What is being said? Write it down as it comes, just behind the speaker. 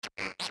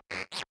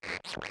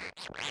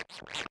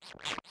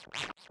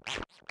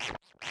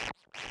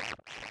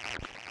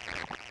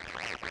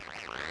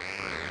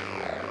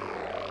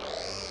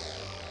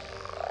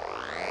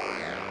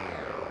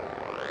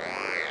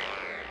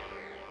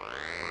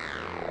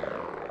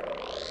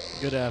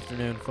Good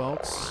afternoon,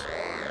 folks.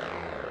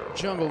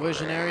 Jungle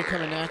Visionary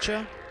coming at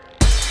ya.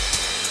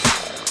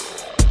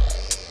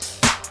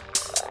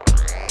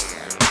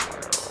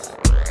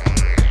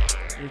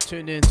 You're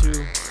tuned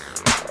into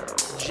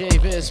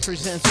JVIZ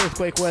presents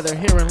Earthquake Weather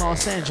here in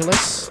Los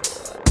Angeles.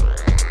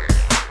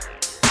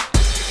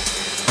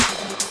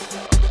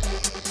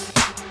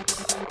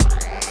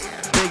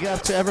 Big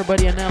up to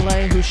everybody in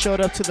LA who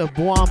showed up to the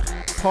Bwomp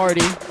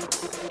party.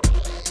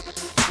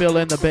 Fill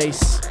in the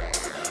bass.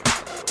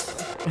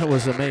 It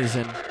was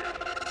amazing.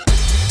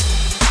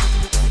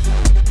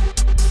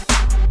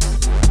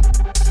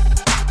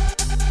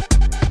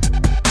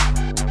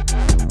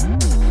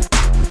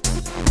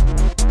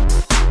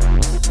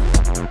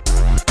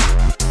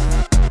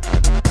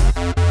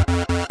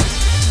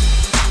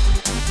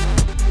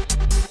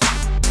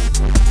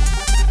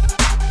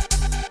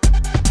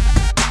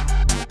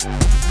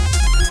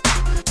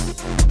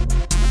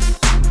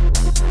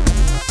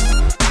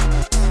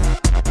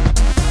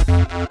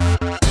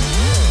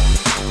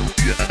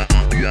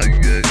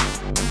 Yeah.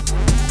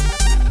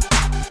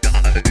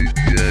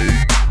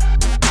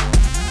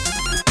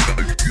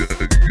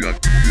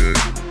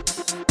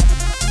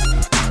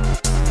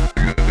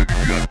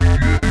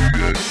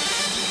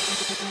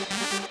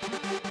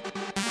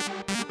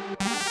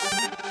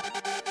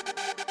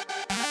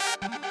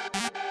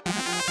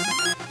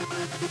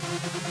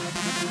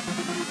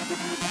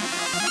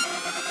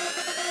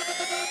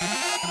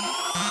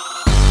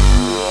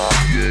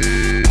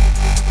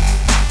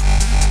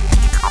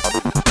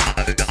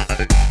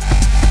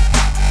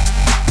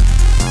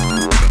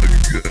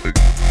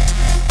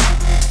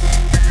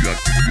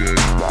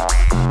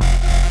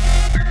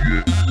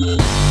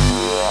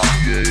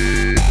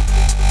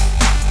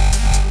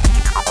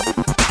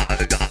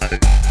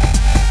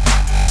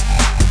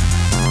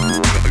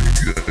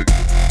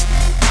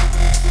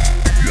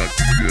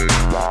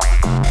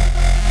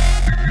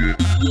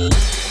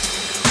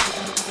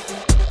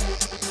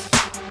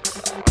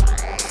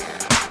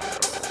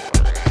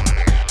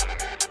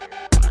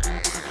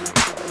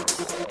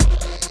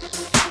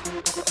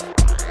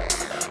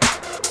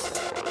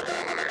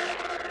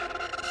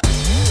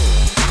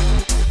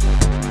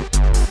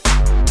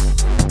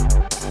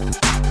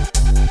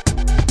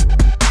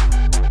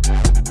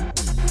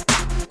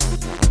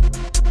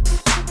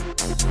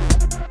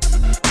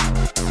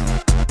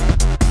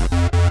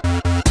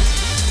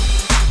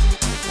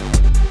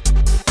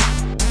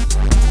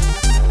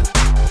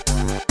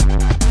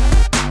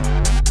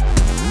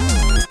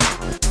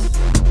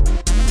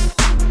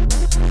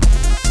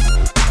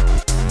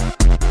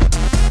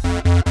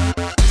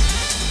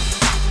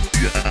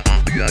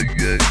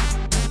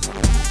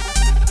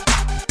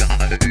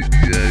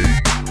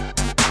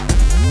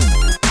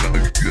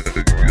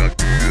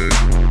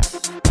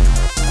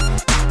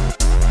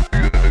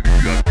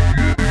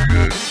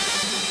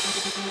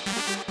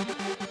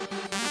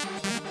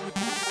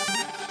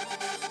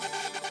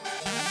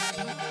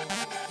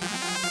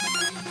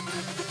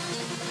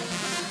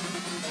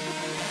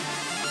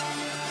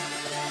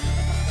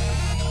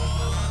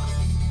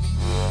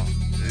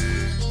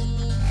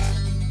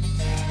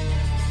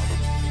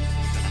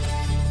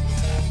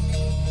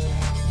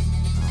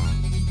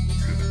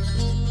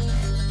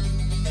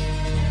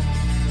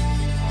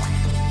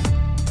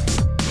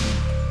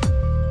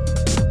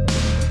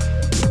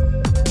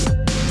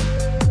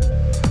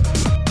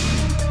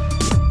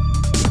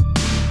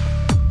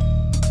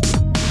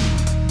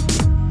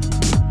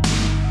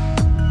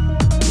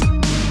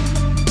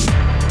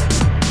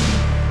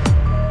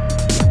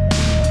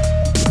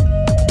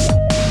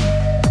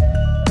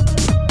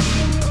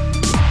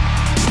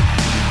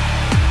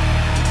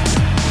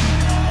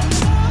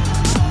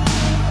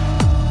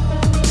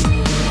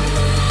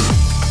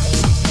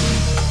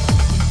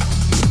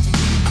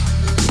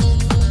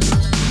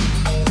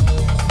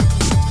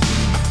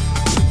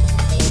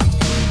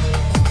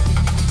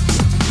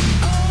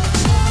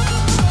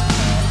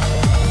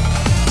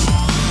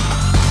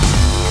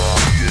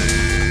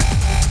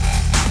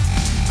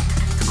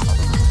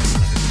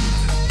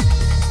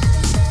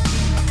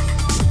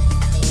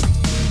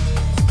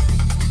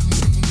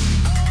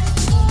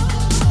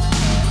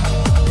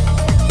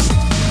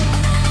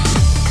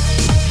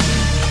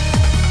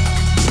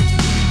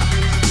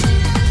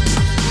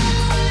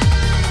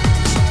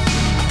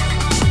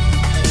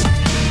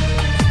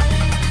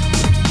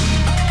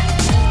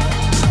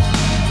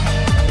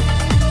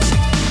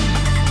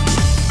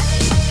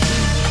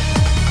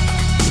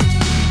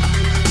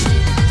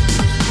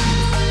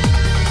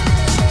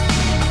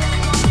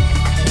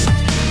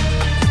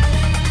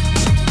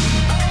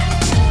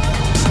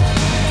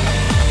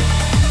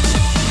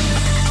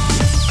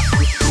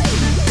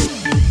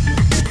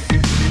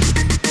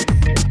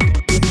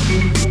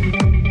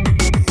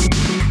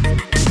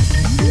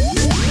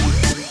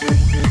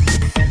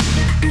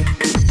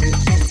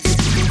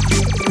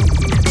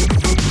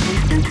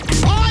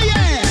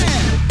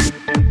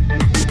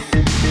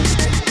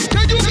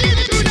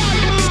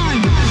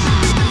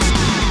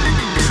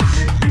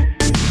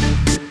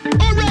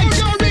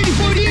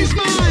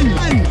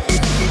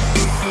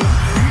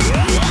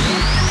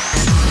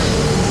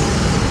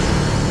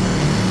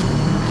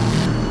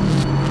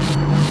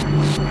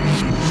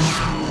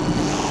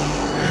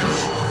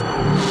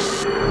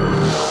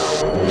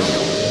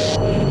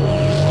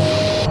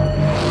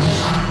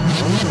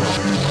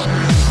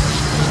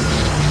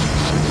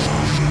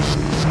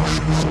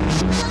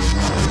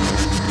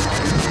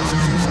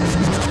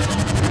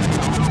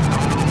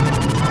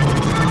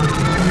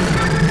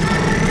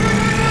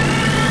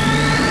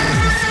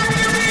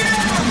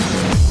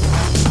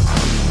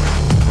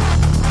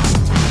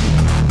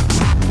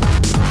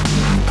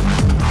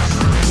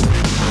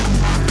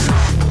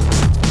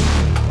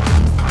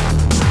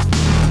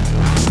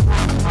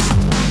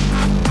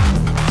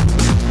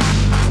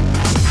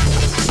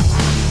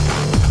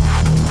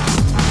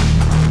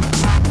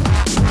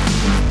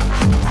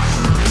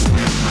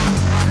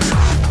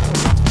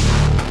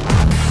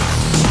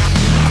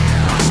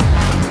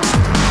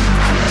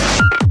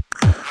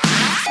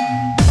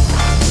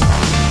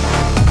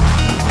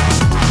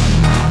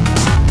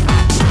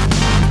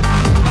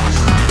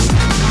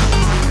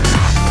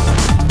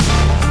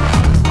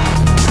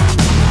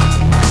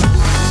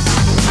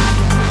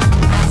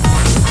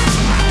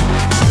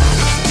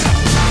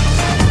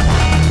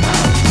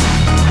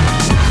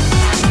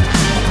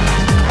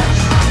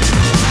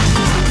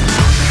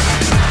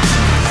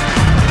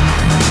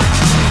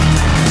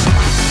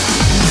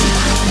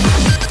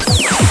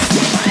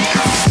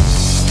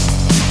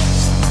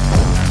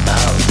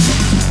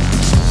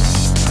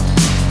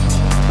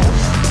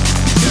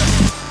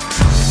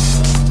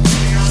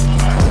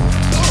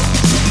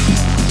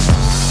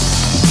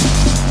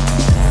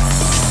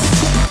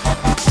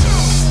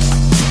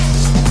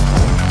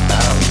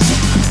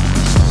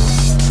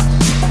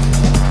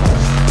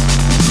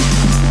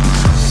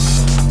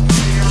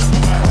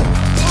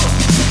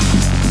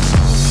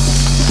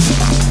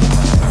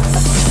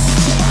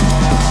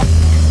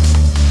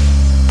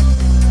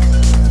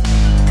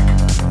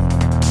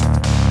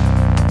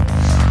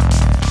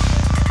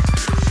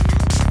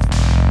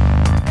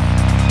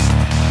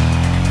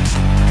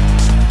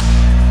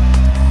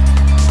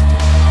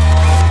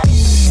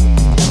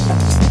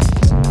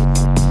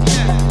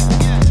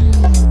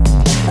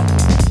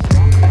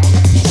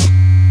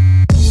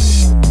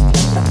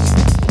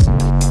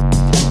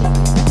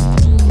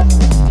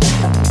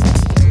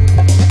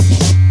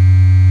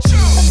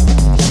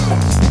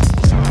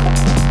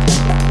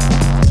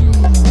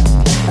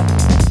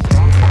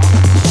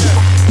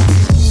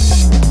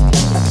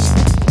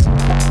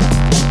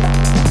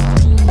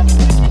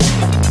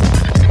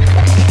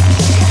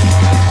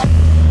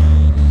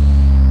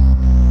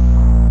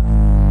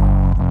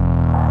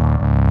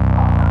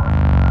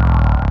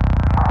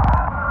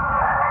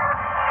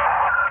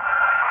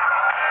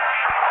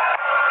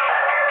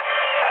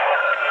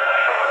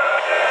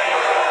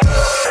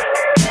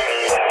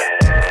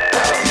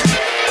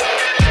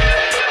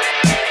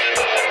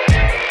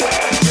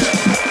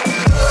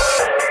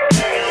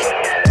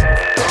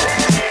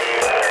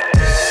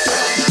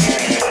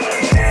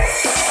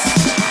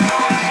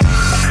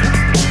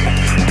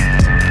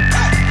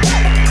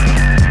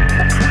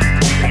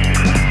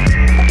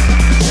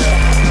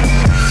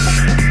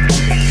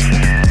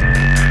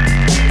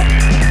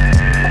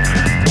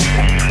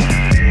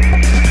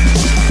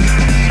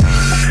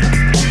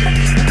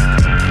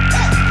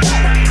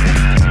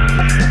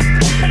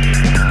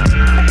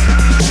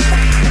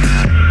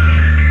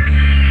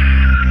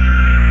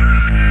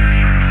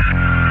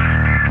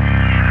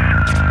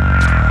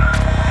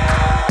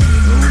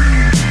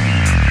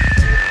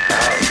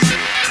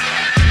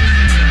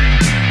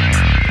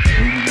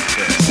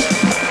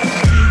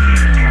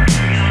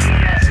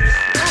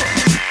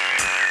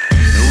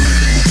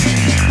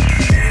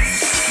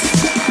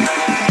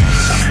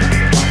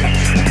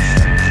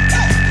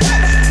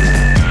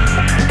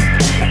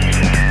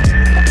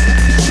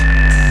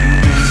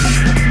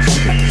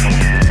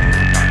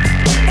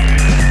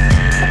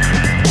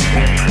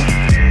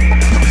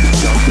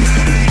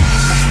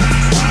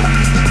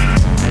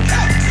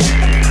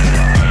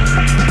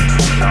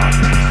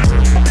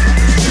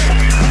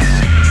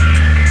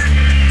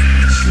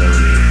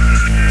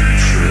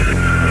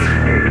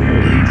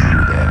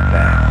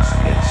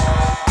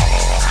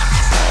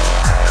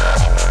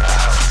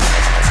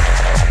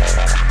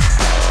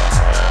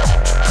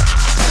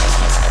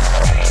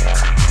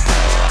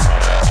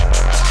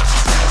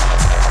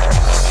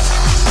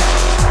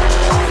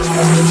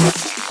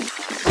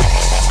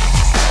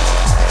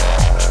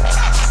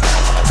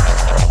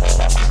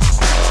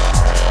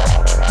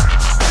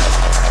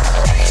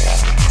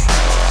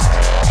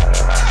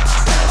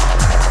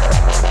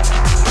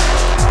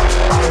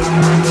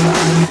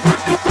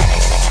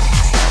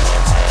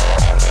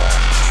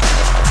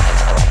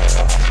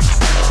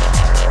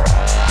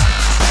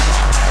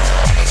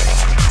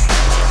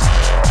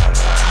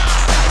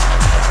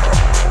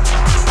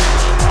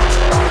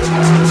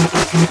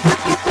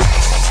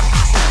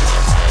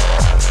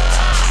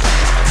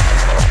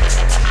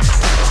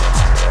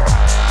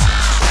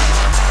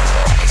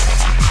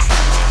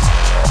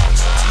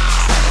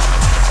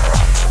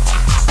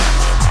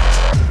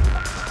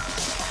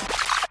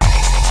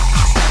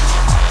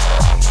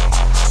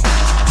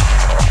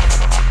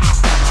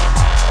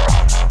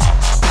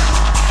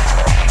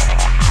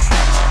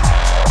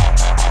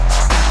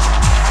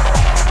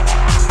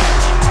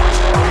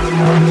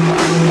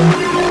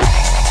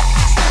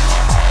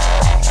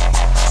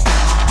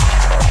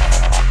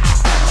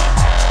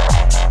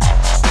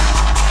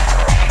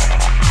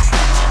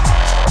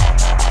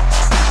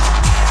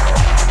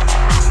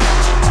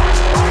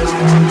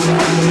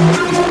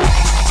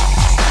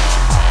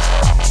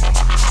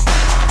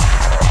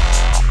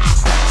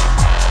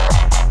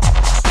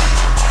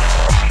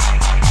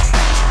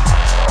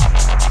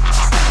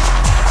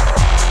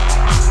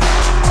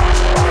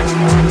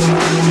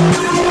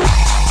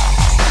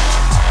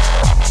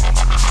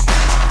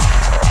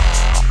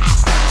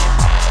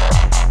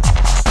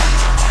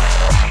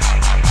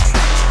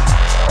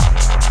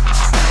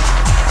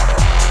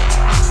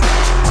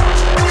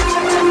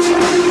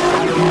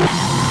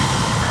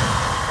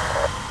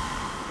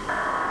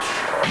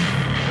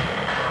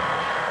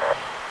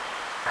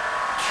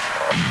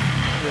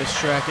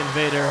 track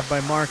Invader by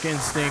Mark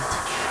Instinct.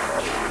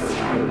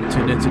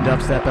 Tuned into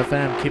Dubstep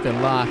FM, keep it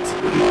locked.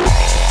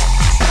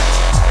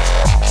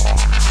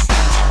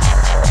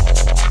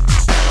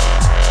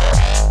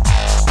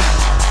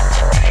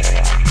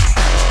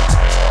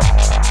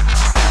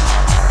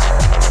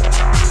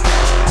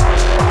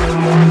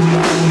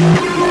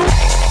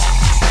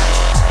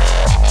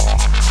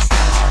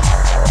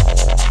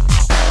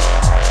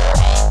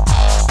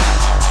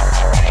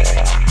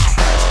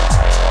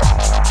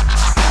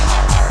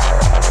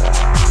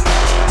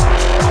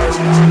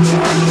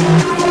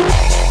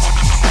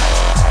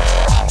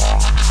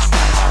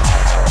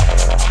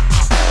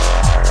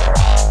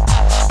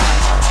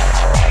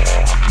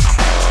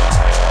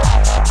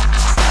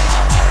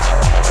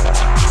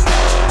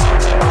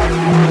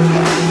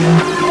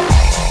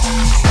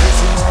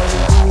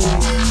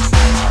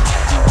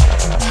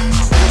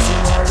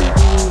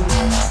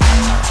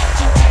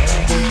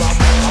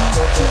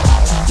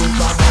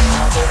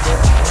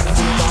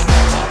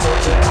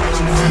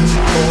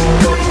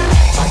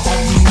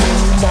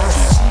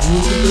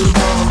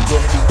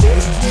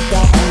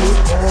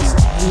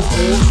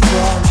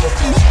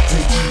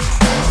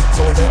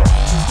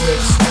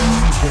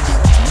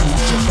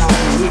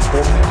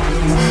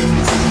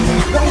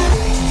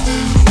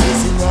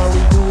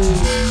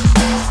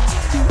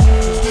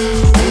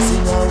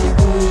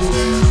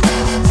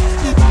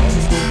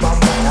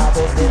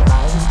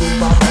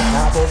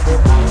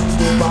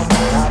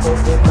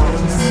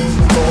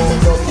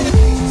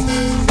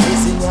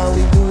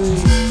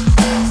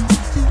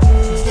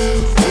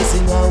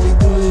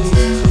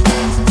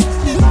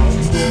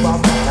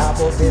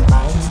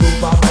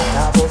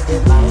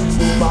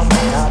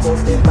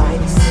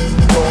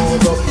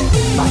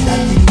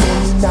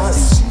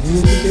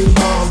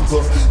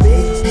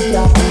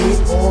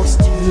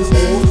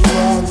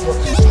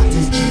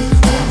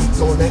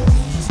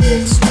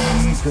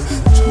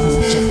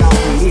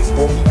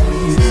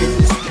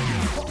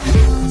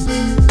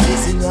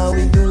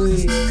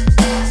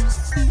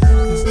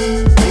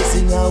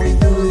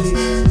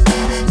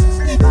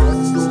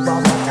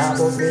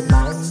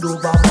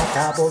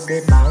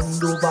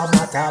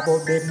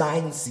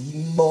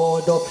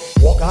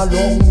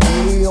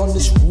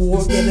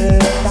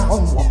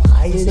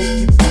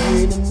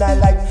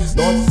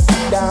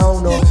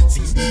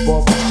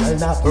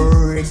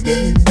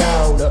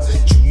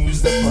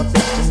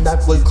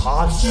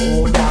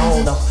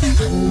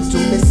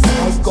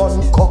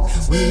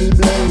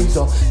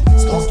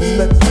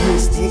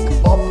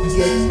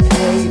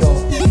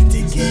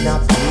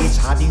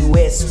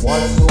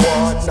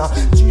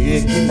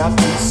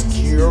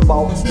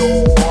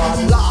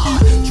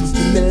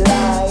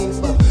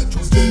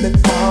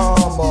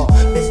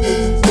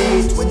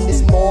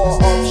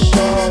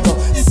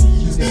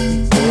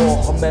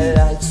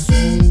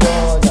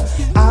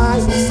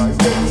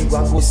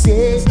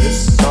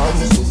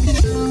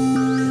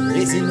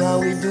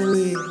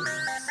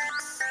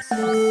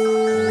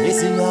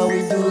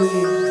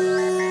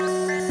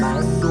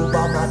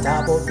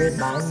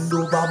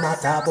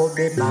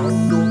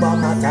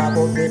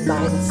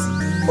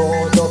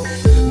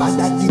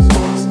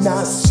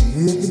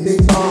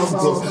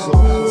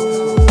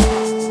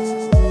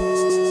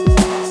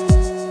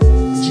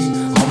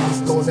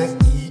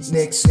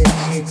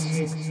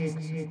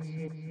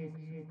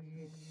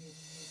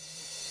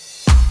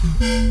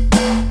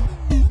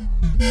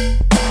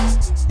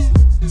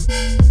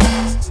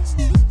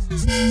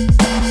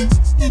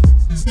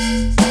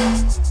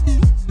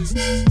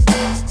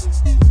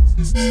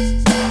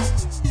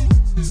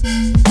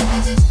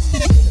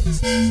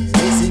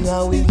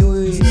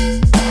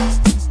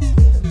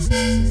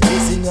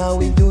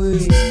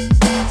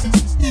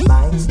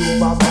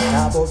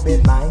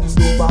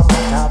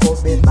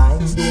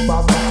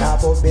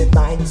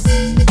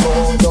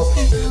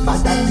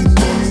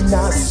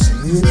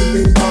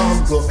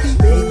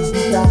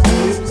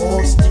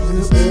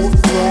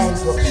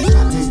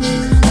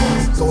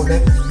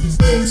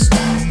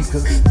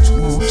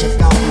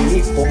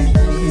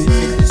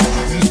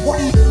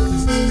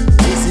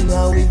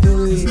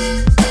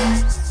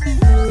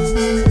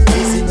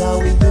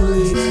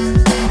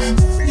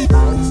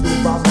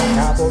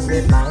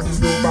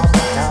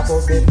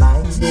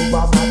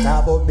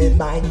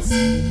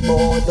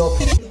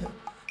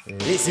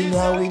 Listen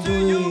how we do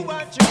it. Listen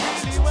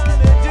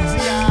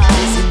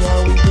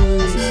how we do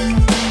it.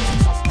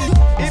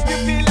 If you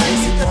feel like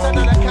it's just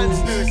another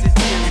conspiracy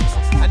theory,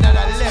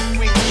 another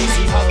left-wing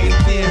hugging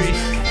theory,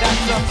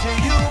 that's up to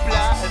you,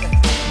 blood.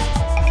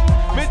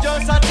 Me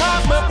just a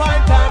talk my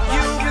point of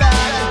view,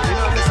 blood. You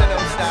know, listen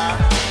up, star.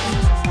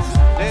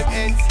 Them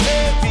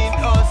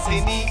enslaving us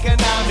in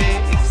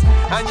economics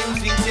and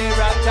using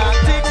terror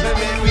tactics to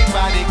make we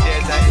panic.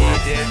 There's a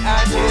hidden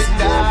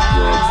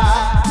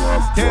agenda.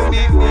 Tell me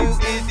who is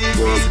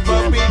this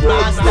puppet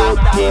master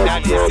in a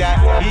this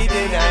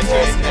hidden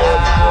agenda.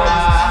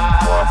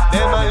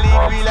 Them a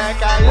lead we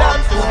like a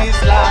lamb to the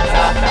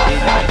slaughter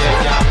in a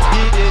this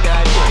hidden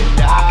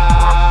agenda.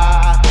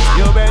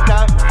 You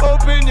better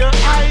open your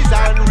eyes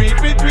and read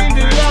between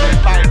the lines,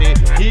 find the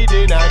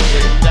hidden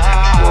agenda.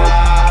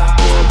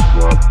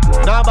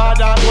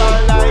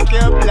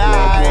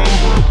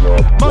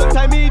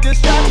 a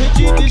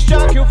strategy,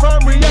 distract you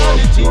from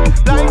reality.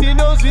 Blinding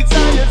us with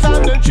science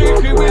and done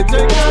trickery with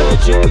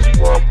technology.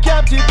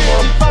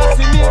 Captivated,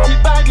 fascinated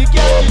by the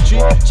gadgetry.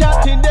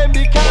 Chatting them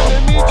the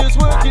economy, just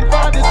working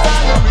for the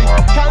salary.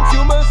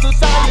 Consumer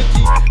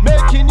society,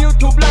 making you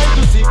too blind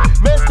to see.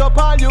 Messed up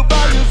all your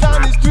values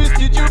and it's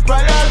twisted your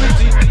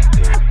priority.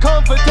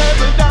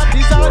 Comfortable, that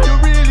is how you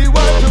really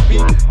want to be.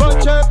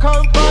 But your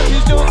comfort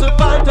is just a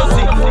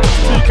fantasy.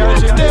 Because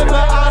you're never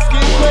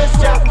asking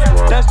questions.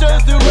 That's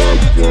just the way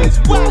it is.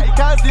 Why?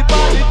 Cause the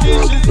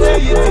politicians say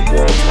it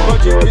is.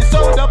 But you can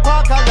sound the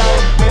park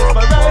alive.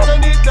 Mesmerize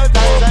and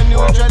hypnotize and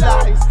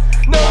neutralize.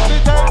 Now's the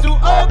time to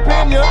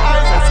open your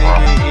eyes and see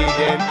the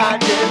hidden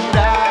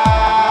agenda.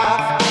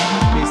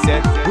 He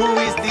said, who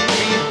is the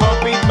real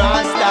puppet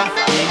master?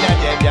 In a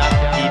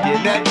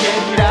hidden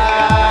agenda.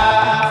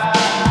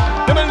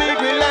 Never lead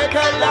me like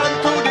a lamb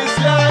to the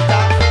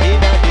slaughter.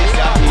 In a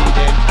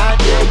hidden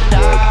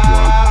agenda.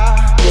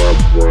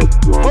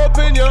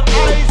 Open your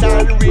eyes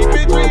and read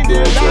between the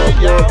lines,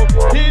 yo.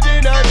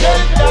 Hidden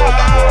agenda.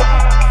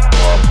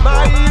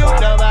 My youth,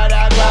 no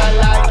matter what,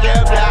 like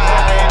you're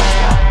blind.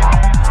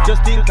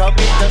 Just think of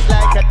it just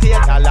like a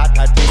theater. A lot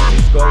of things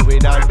is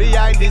going on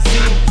behind the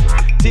scenes.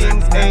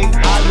 Things ain't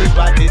always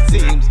what it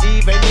seems.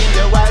 Even in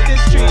your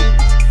wildest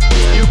dreams,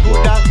 you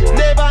could have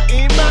never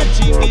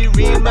imagined the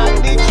real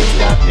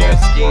magnitude of their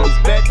schemes.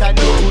 Better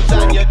know who's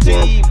on your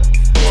team.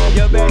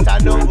 You better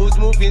know who's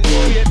moving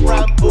straight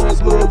from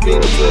who's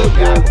moving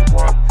legal.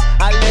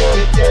 And let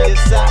me tell you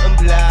something,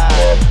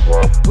 blood.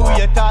 Who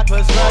you thought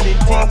was running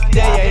things,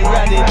 they ain't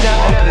running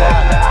nothing,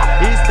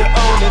 blood. It's the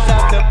owners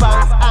of the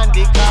banks and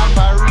the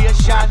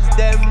corporations.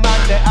 Them man,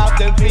 they have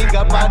them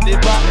finger on the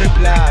bottle,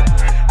 blood.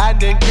 And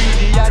them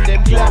greedy and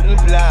them glutton,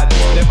 blood.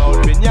 Them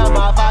out in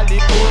Yama Valley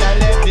food and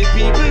let the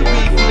people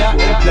weak,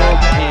 nothing, blood.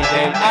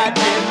 Hidden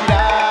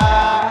agenda.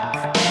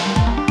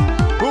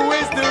 Who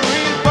is the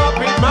real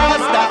puppet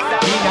master?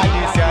 In a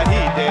this your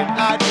hidden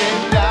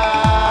agenda.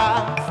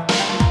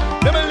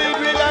 Never lead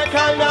me like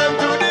I am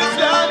to the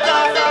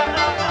slaughter.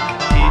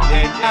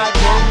 Hidden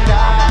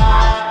agenda.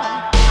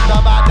 No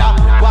matter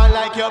one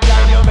like you're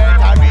blind, you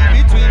better read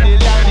between the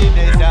lines.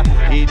 There's a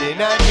hidden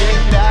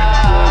agenda.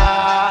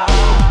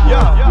 Yo,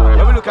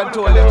 let me look and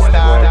told them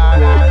start.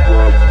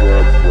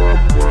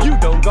 You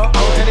don't go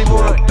out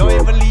anymore. Don't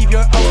even leave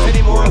your house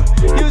anymore.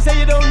 You say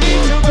you don't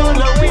need to go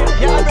nowhere.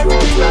 You have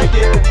everything right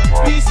there.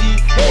 PC,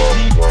 HD,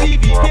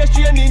 TV, PS3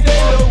 and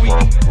Nintendo Wii.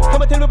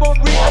 Come and tell me about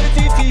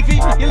reality TV.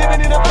 You're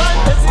living in a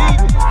fantasy.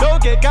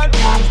 Don't get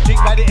confused.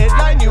 Tricked by the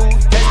headline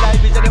news. Tell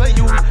life is never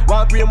use.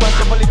 One brainwash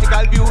your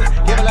political views.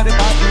 Give a lot of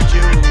bad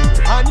reviews.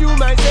 And you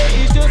might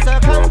say it's just a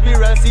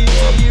conspiracy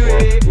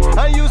theory.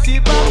 And you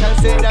sit back and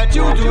say that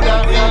you do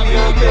not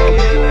believe me.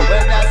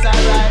 Well, that's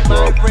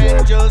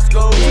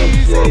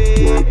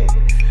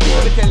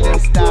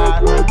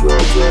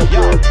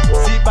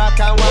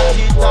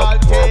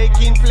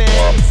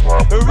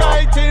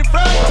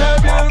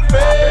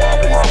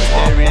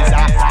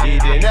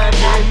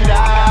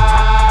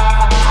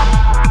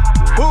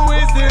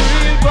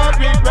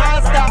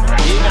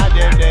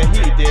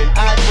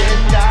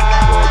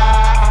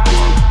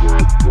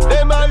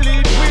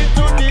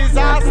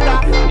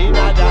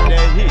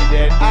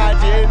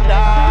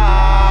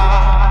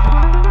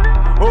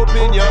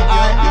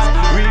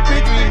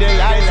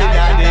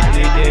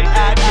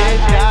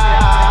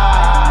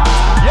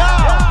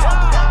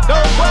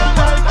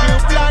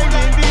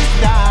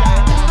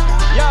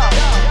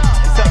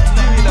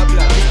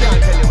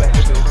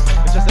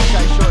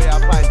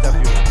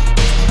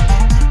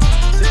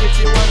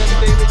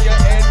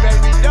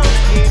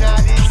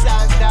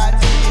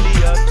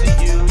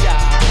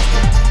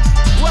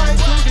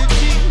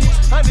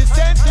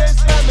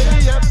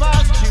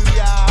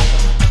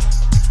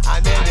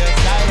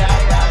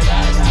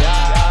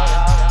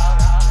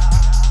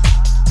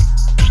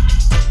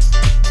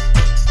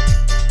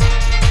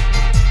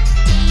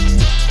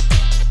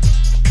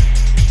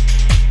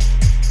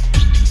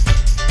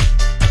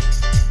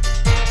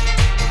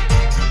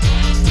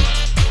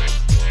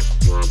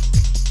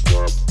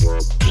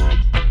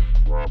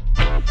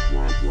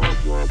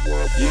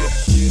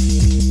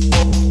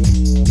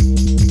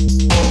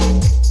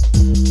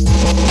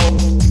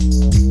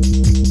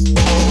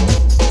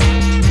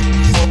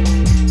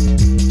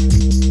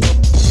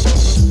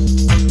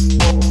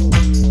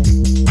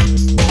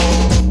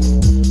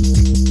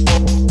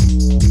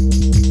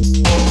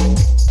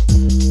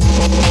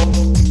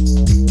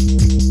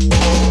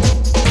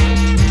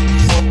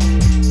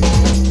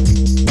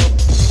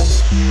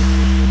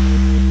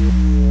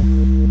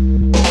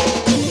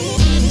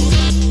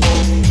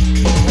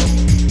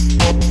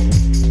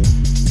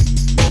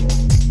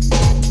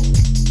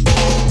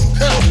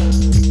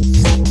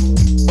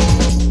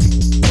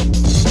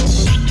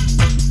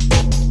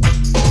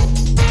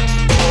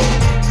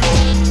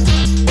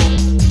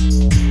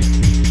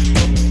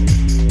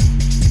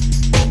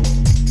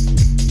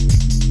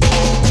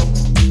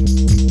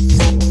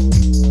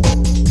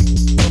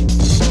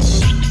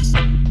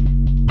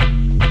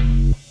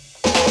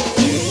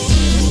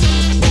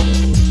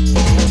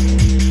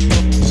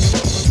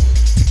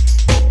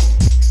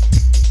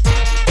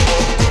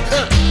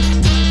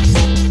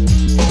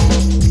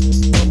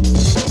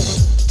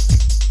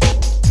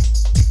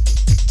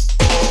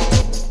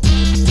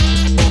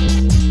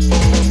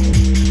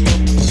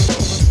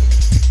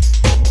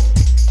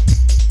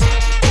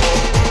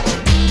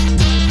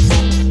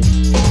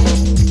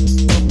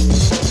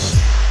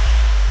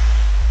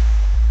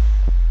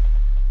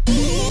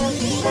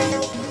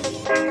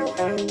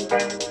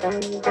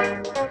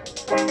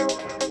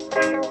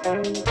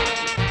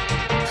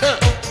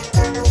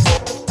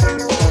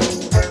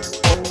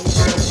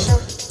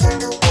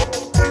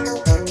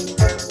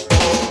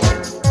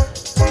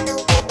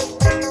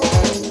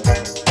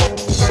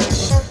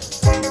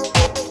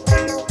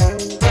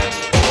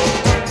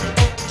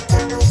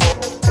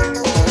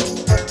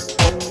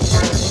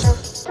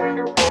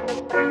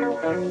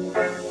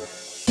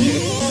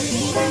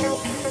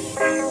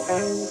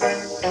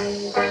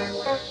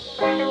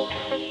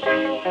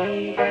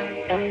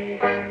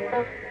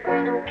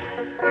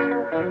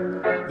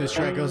This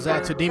track goes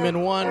out to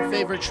Demon One,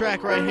 favorite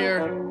track right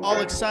here.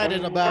 All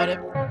excited about it.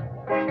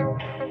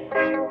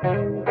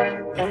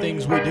 The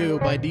Things We Do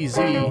by DZ.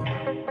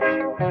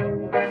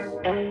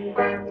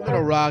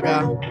 Little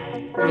raga,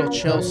 little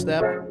chill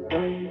step.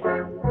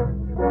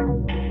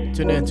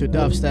 Tune in to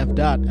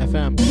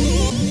dubstep.fm.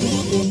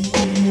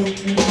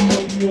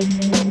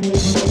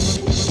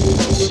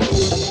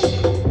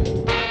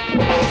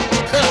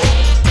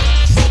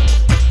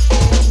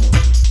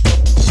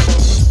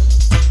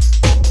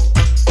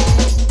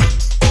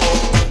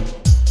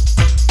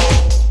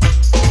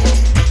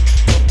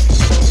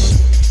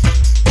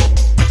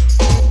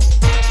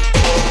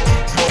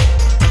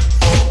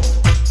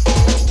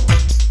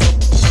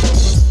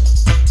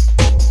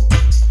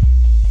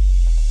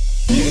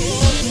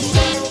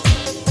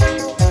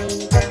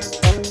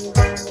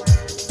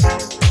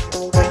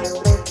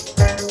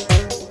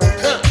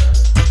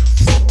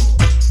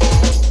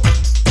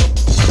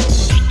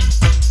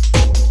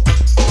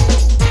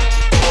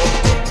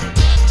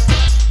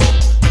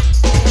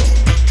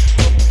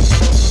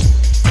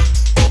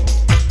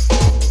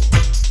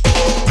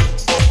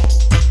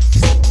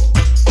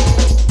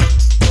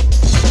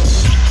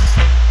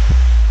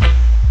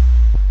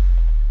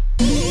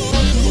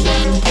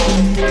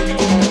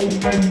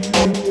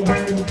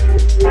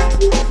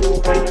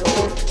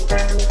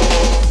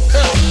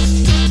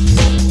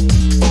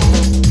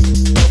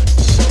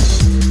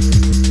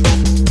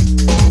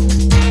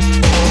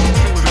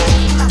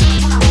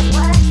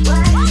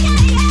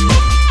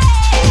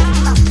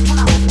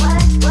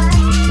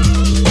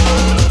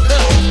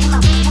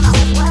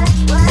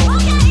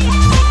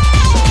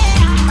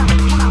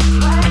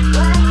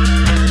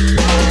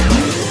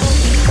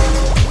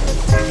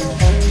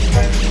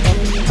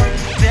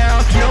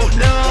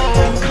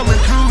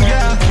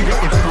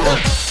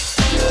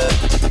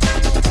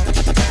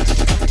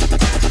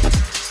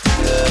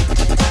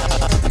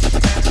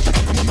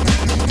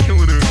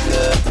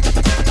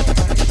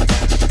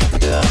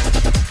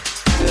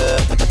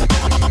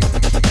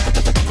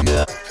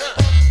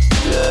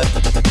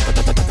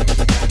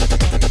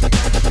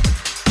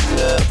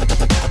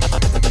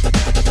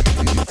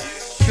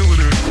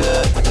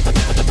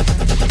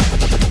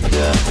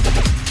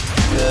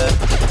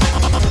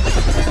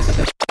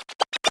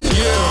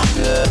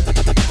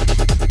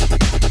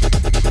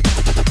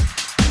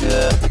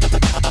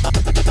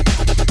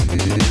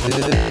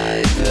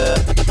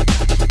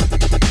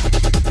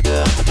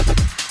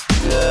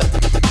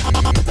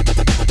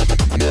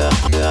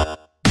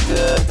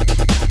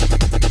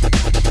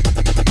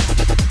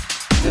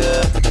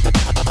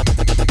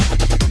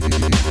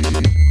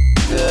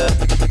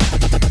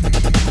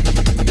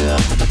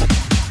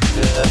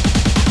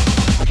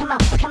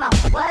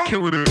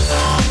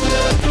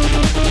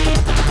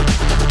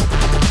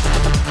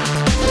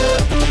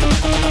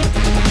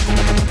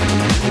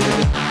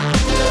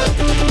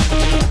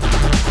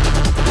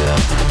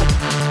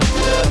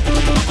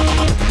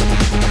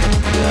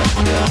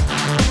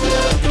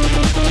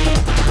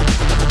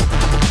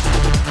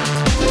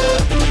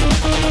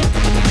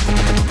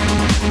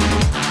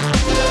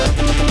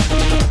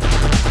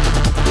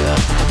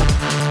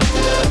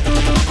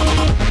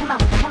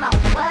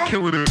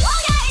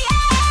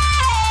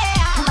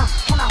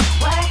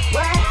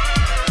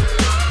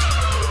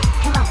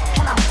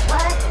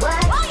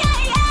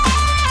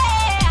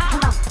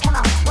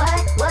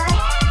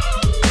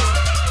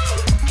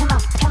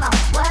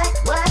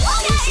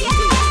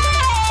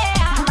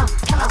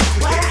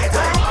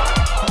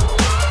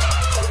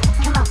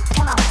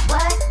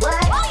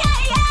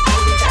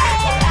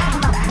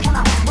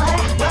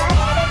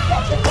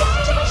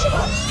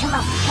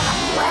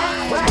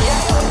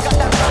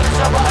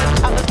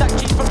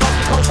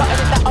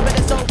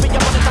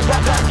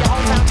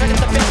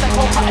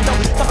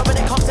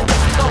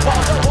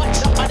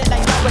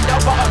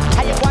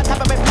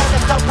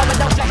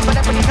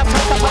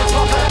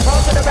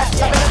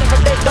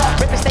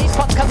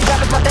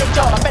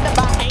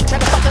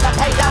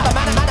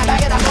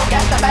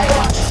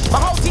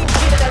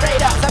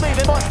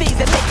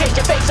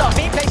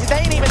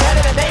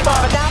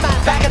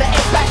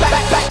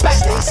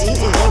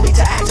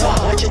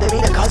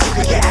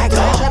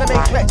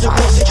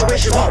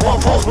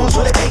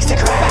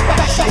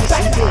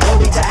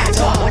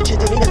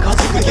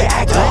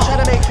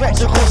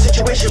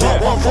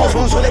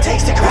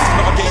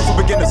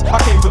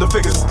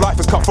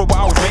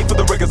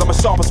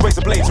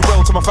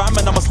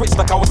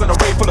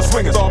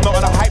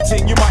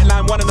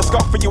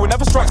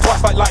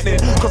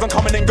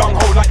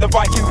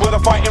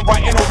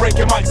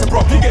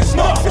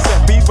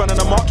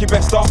 your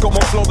best start. Got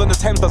more flow than the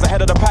Thames does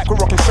ahead of the pack. We're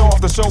rocking show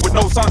after show with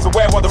no signs of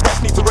wear while the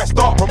rest need to rest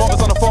up.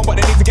 Promoters on the phone but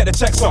they need to get the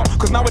checks up.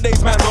 Cause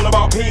nowadays man's all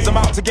about peas. I'm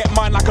out to get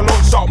mine like a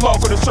loan shot. Mark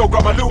on the show,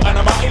 grab my loot and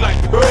I'm out here like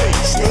hey.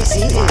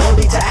 Stacey, you don't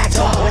need to act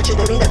up. Want you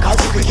to be the cause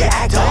you could get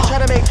act up.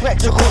 Try to make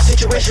spectacle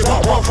situation,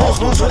 but one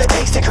false move's all it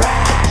takes to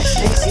crash.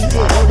 Stacey,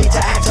 you don't need to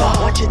act up.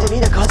 Want you to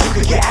be the cause you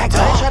could get act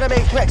up. Try to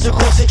make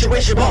spectacle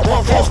situation, but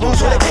one false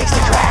move's all it takes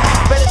to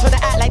crash. Brothers wanna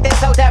act like they're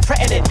so damn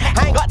threatening.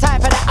 I ain't got time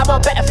for that, I'm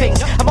on better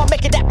things. I'm on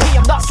making that P,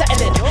 I'm not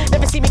settling.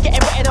 Never see me getting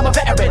written, I'm a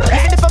veteran.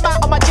 Even if I'm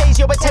out on my J's,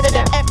 you're attending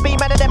them. FB,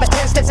 man of them are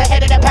 10 steps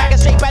ahead of them. Packing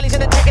straight rallies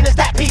and then checking the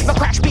stat piece. My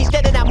crash beats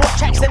dead and I'm more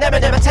tracks than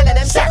Eminem. I'm telling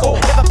them sackle,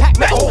 never pack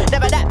metal.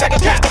 Never that bag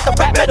of track, get the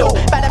rap medal.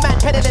 Bad man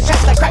penning the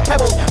tracks like crack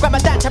pebbles.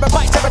 Ramadan,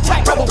 terabytes,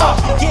 teratype rebel.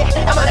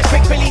 Yeah, I'm on a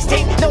quick release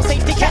team. No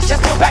safety catch,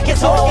 just go back and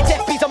soul. It's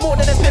FBs, I'm more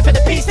than a spin for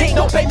the peace team.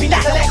 No baby,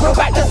 that's a leg, roll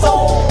back the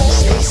soul.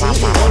 Stacey,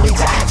 you don't need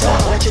to act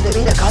up. Want you to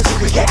be the cause you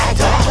could get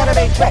act up. Try to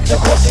make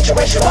spectacle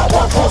situation, but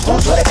one false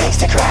move's all it takes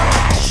to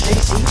crash.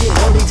 Stacey, you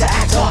don't need to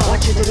act up.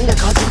 Want you to be the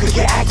cause you could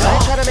get act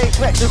up. Try to make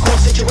spectacle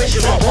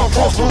situation, but one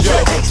false move's all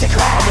it takes to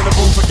crash. I'm in the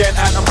booth again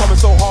and I'm coming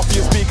so hard for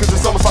your speakers.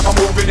 It's almost like I'm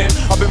moving in.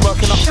 I've been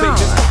working up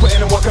stages,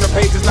 putting in work on the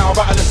pages. Now I'm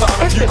battling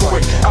something if you can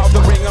win. Out of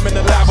the ring, I'm in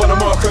the lab on the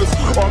markers,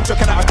 or I'm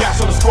checking out a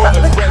gas on the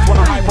squatters. Friends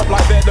wanna hype up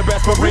like they're the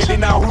best, but really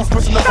now who's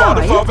pushing the bar?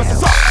 The furthest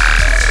is up.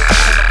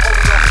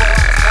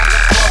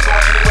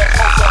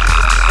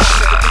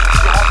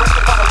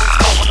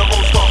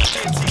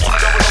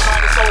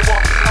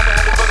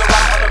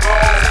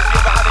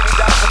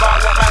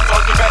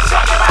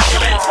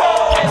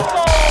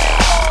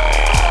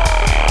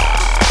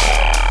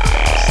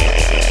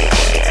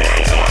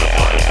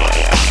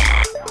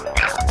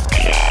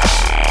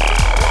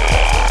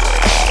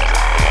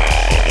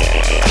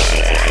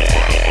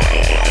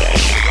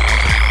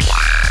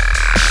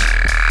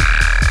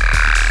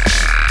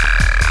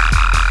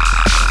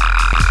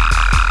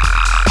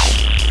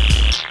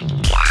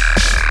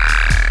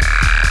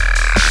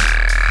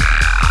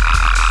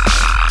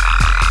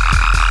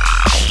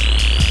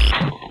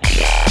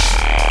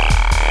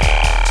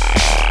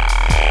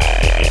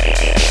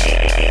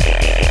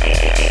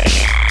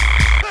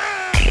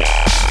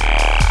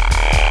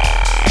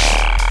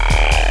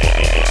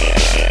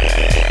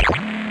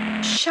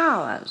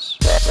 Showers.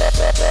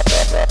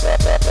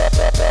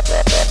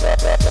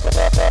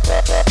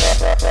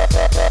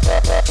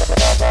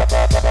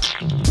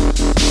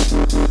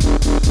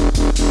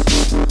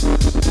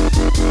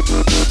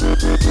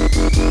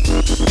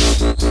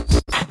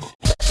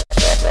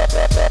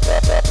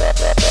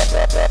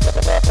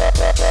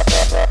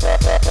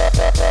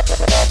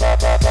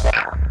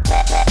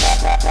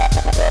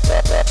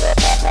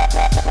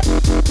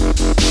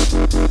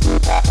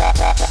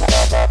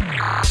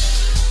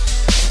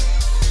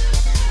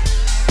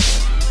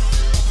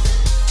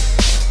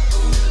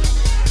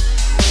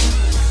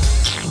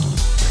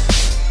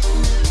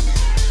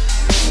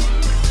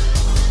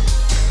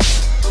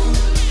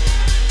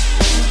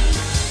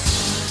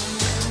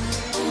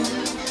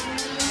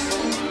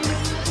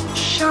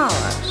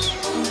 Showers.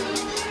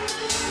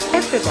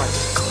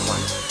 Everybody's got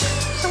one,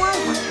 so I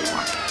wanted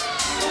one.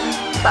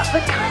 But the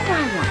kind I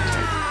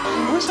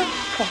wanted was a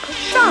proper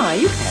shower,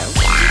 you know.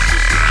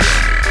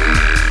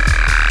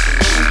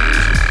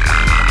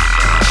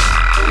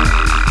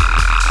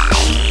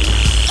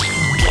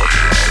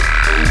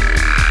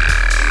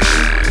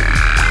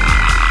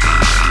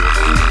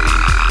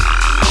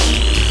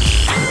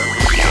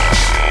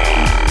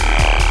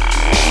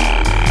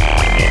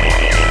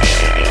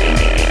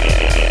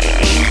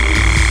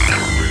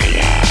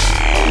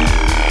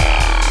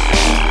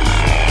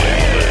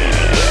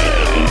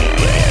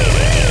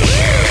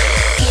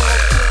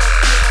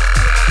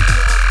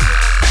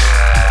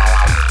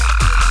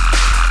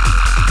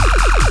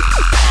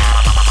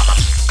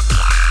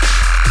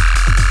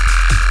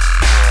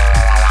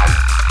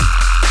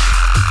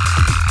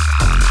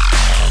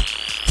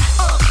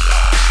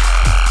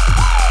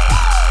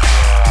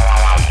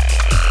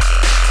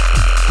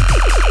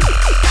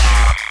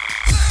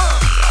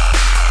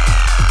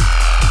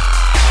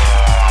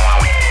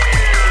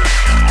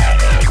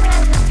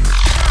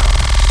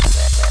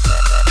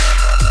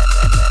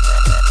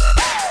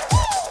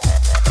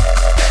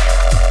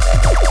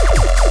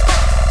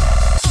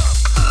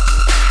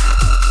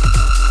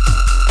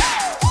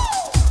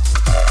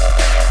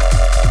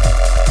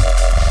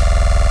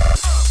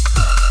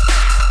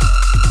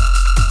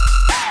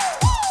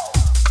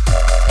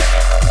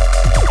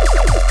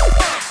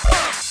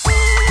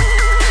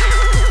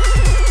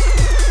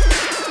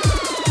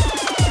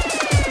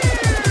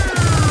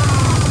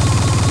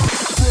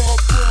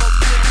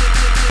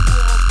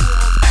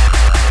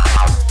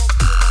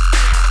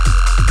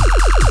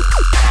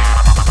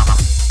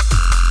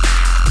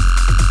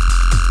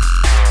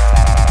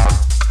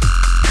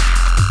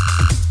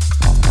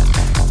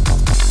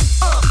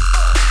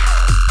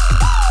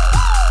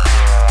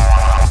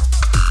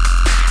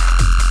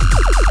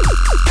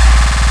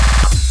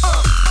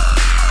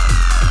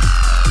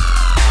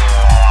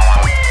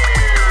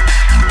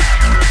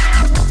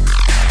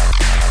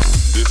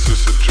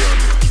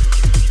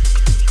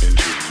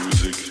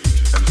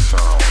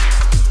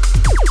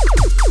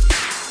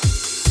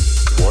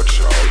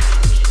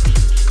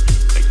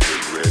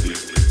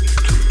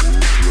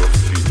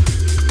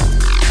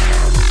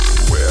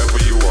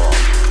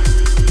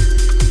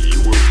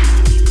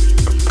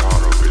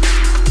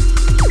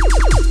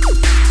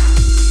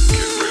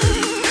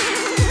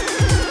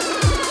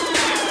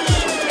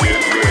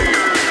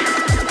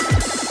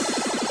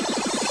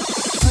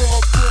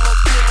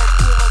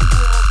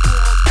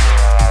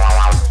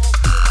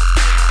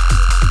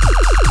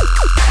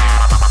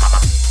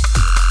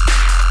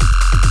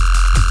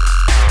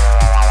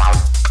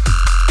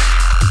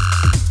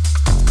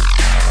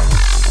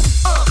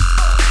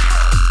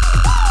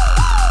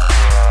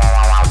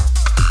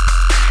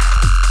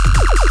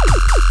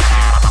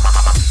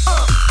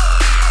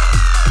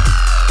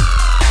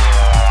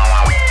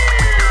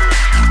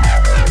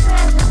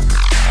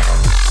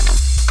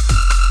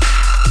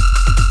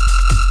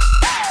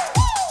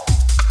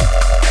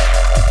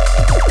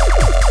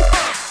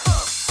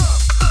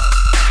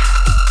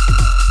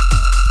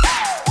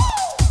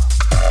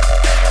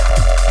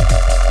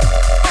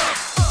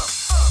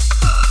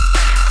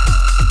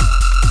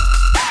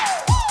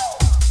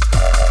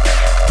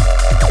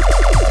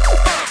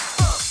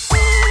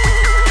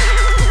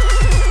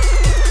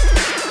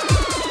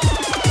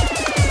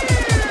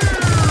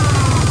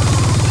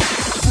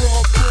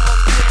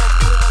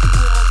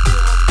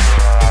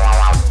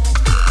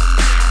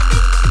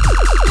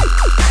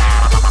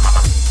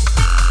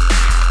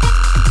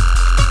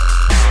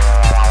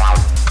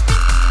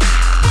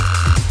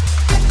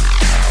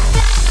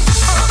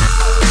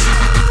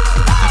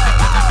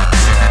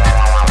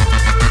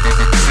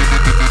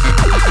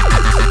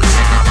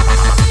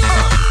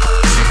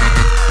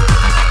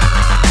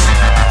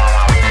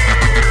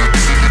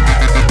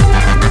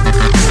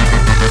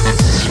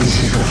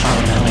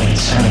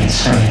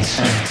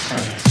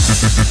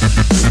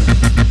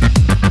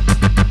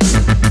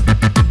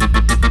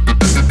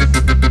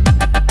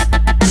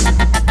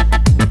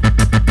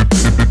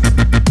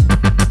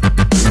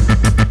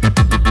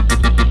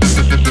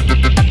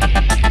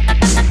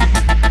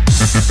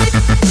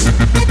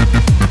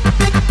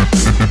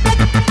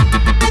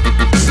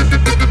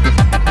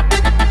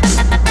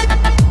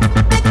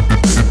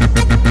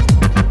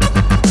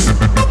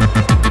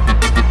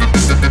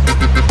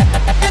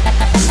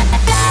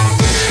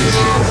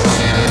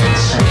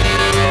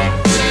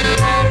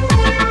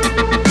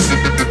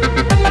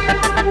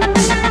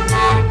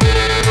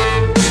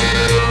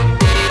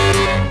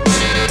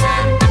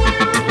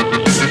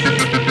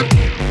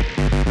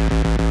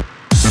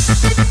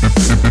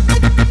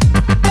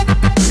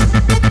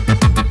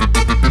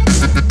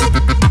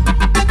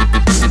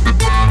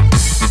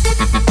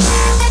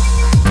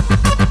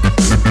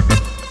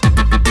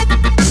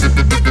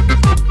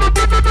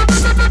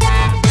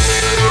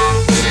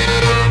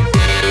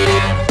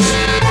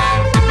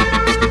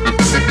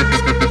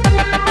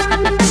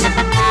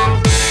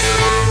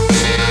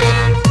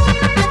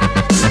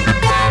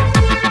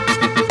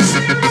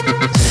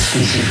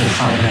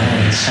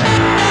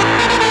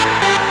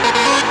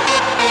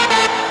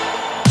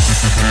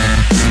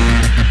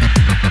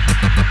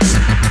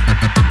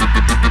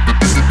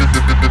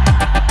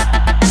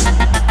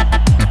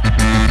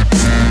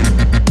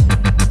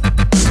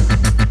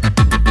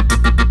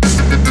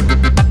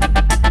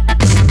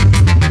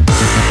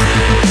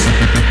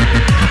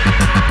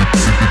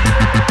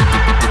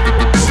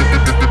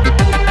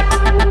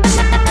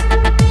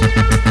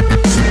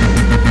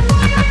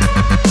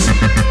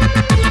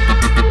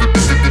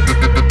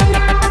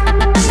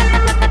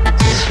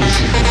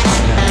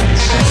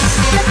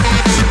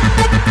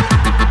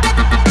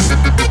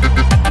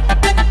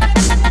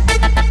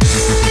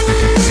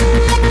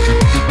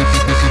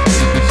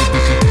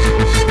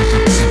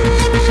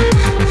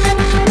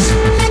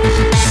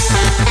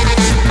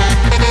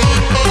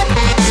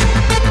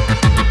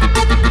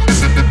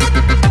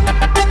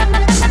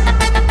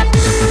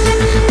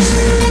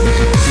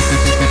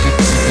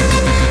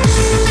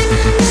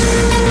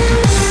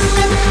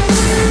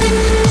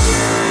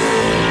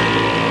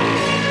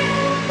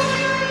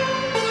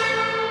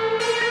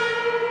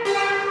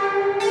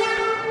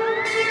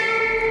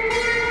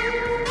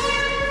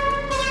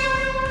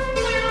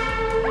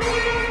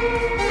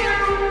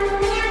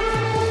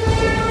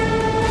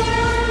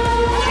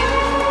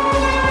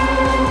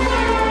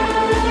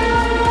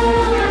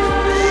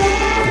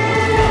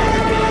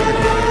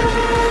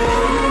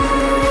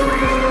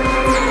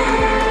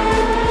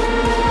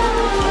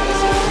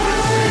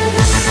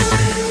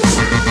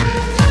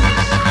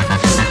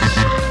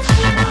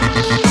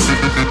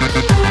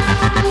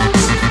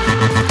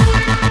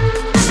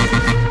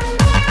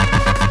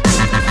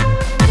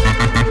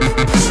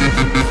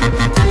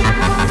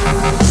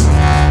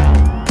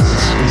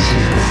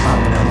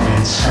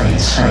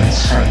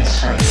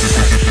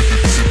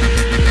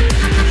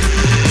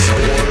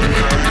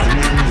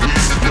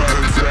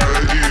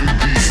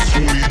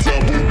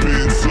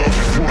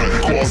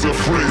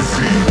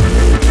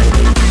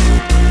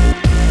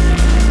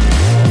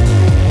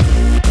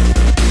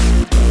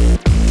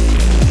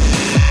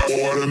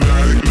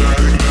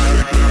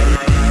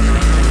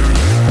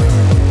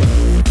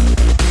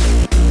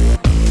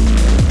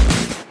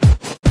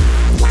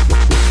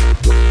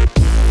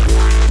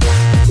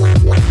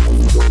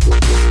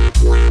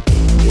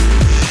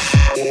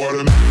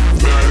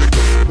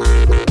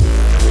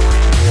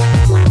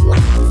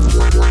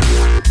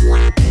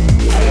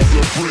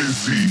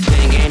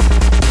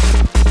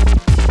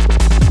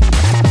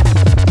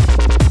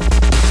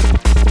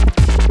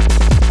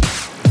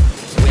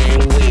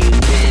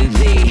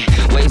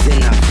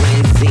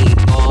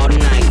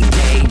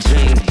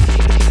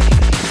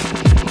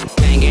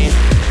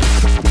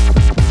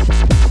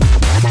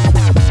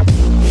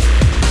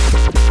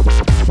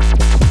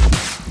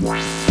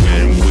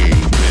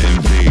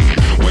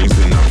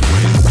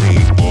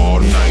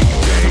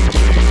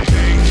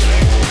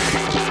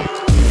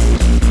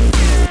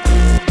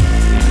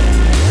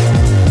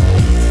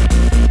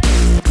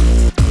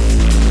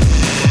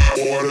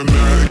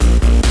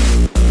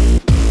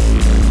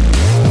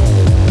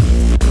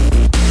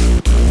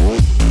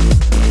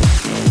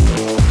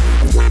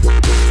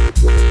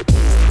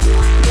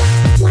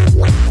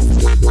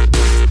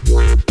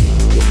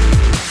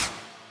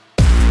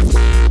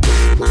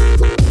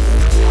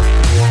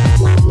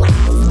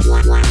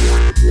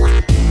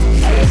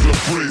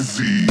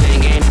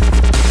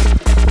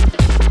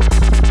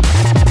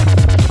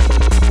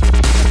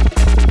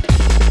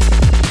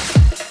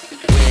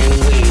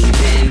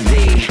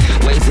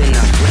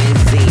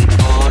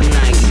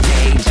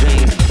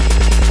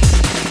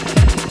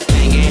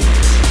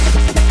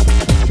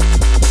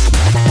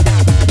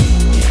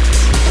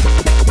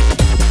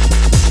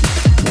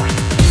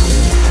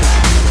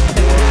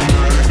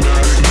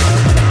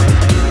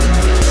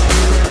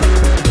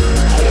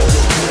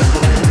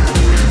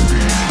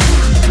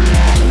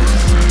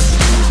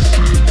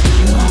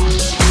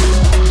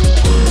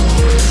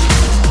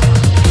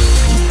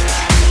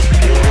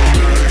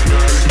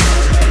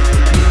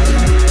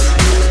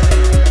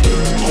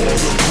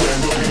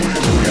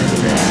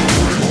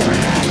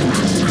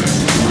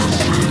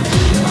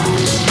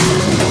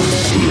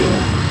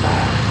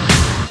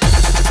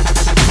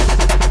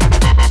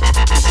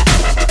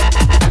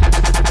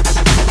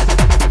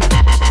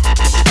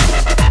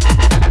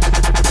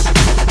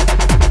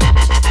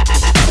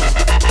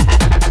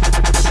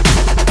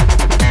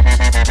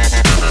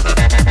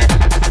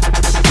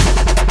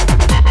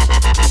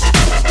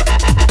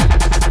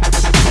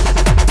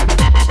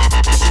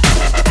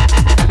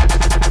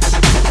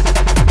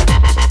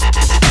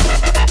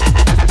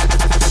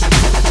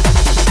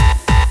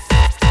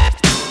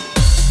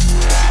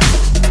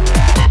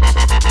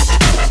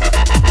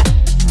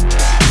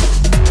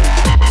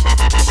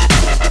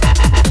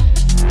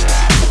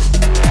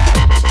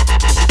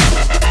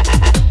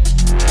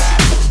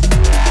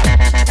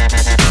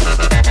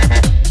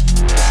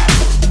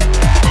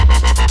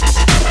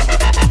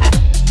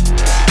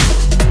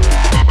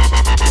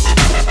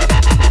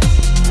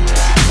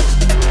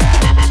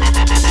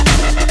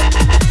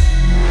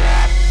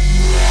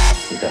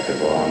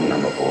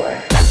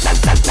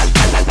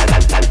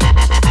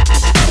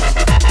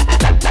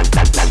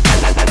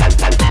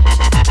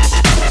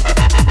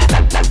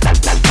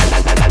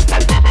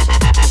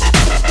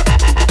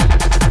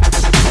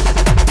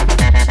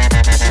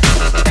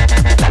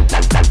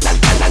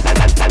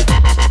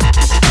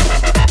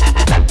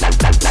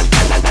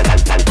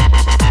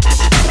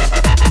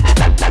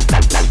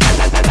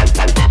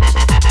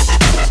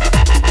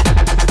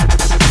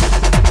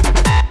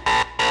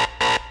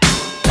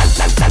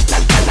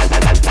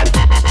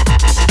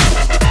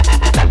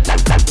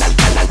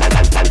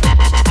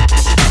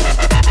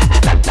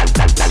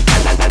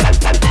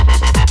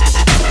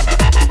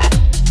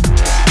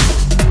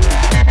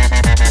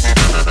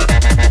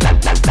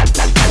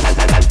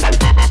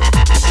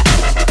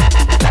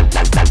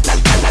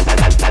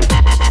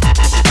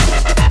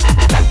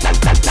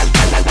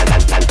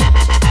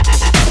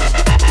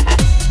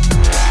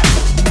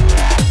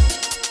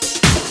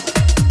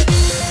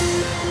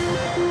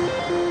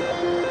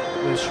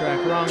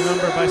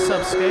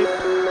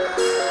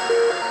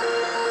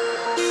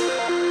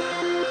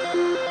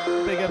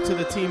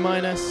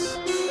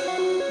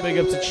 Big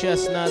up to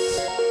Chestnut.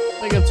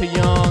 Big up to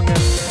Young.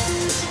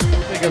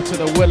 Big up to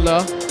the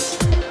Willa.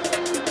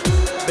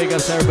 Big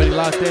up to everybody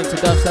locked in to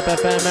Dubstep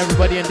FM.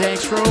 Everybody in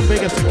Dank's room.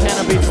 Big up to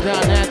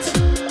Canabeats.net.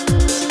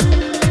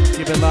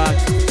 Keep it locked.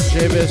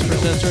 JVIZ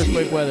presents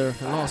Earthquake Weather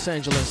in Los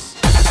Angeles.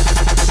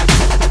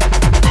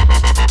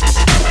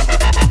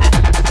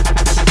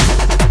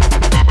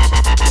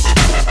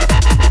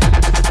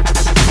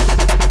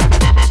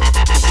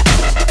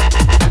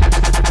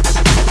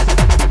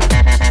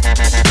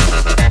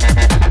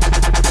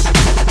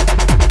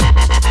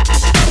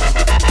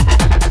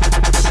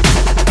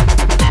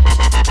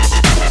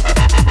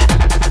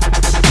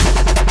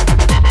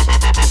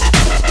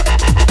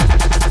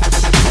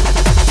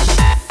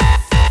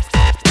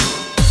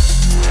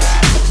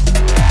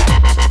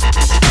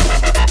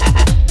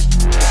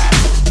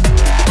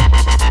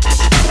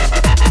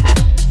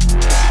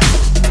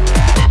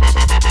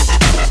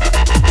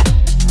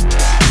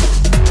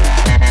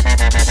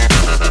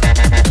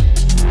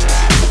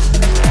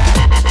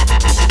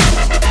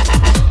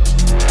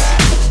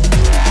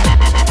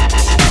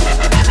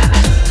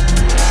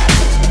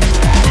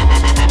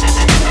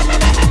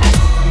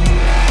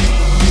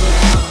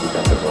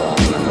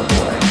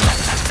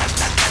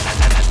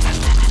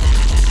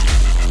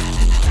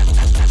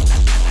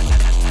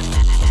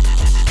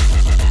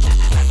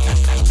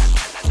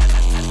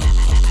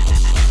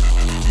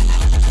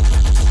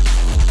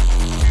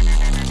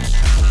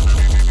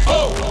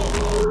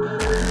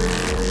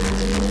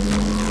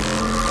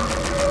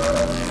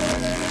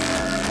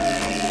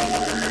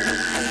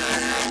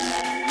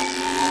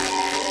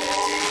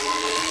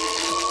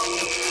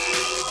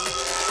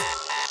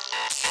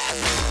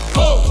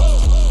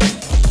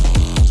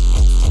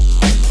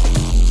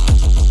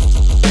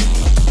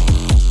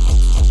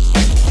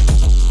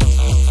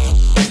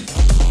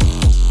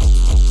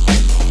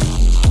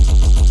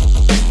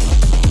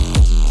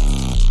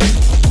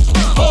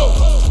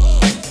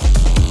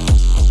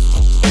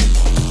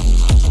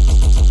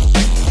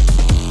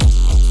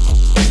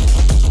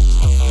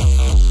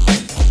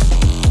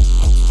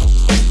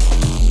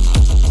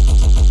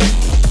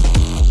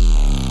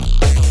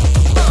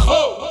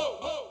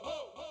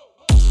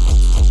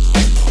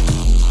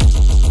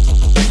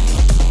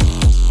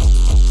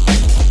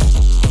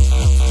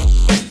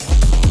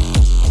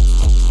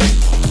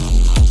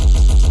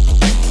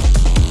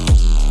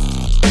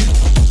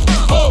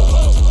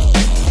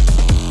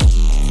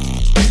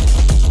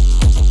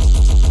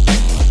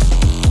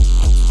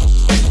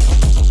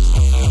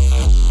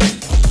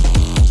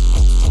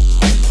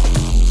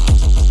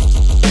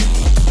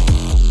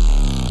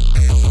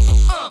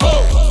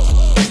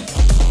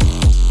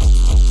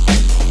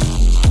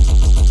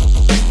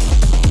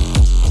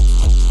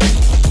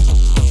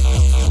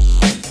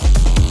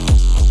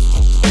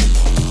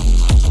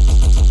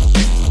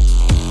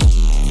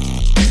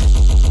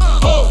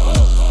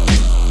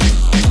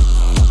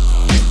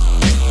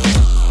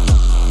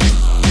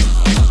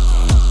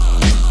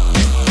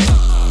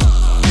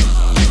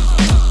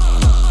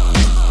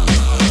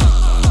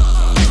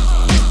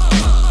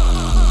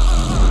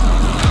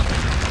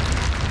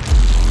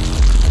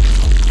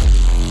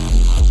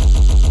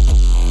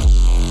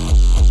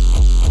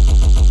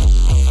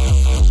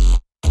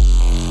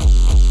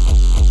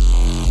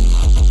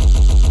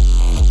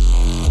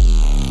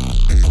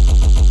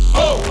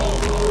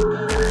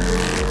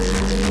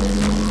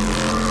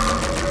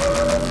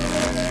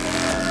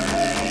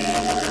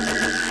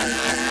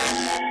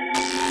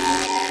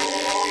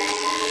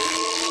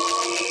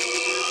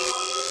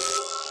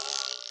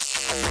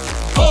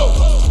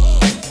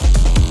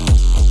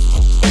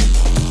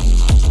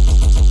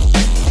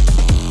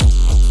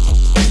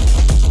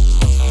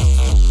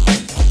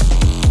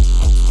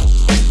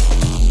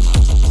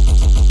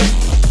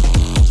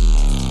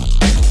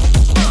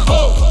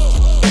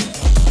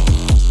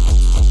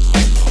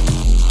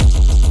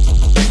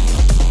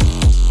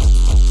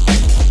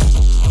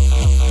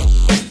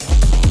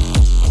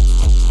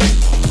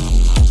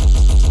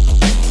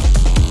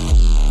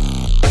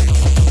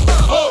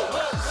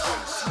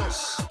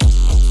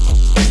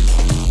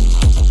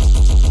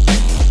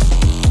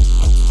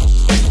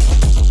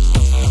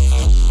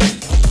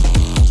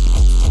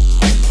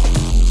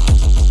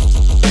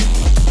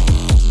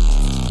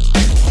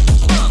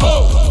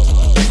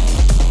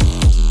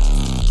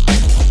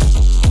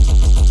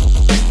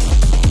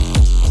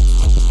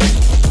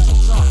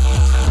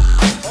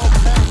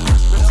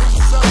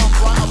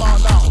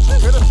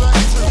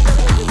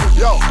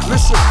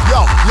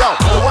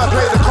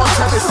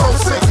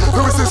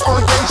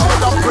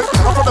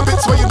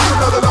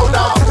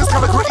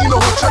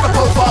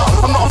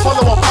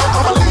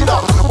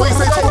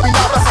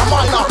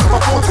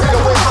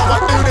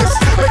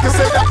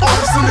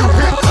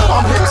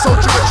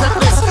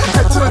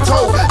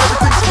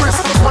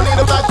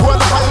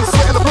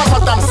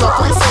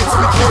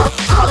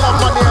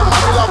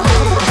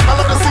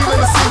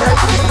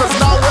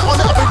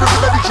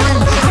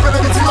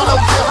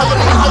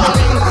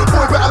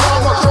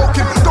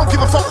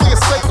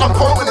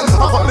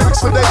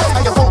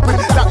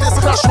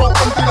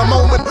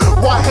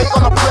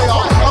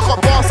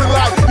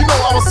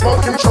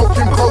 him, choke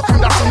him, croak him,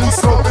 that's a new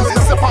slogan.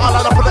 Step out of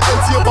line, I put an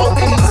end to your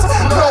bogeys.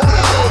 No,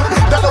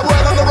 that the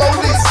word on the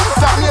road is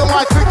that me and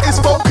my clique is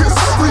focused,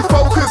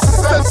 refocus,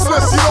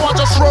 senseless. You know I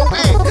just wrote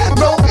it.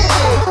 No,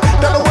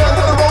 that the word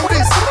on the road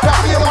is that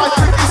me and my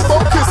clique is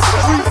focused,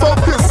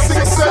 refocus,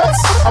 success.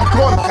 I'm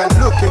gone. Can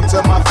look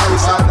into my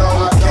face, I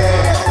don't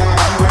care.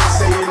 You ain't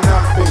saying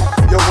nothing,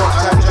 you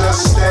watch and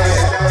just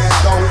stare.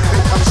 Don't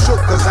think I'm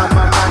shook, cause I'm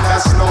a man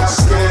that's not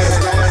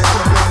scared.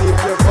 Even if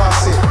you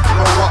bust it,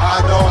 know what, I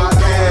don't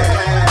care.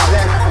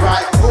 Left,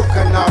 right, hook,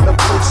 and now the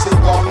pussy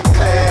gone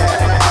clear.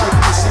 If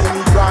you see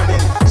me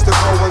running, still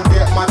go and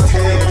get my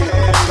tail.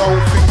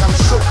 Don't think I'm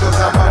shook, cause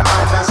I'm a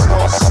man that's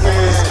not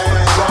scared.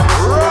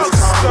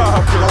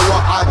 Know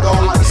what, I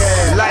don't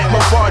care. Like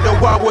my father,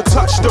 I will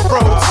touch the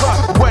roads.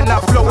 When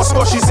I flow, it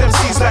squashes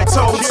MCs like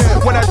toads.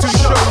 When I do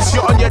shows,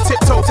 you're on your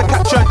tiptoe to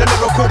capture the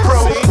lyrical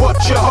pro.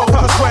 Watch your hoe,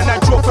 cause when I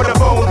draw for the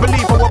bone,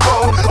 believe I will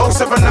bone.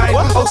 079,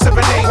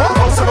 078,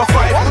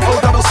 075,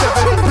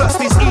 077. Plus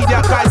these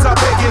idiot guys are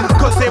begging,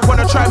 cause they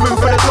wanna try move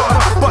for the door.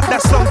 But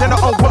that's long, then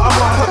I own what I'm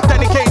on.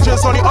 Danny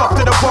Cage's only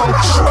after the bone.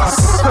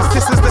 Trust, cause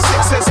this is the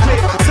success clip.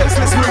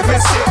 Senseless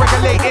moving, sick,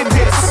 regulating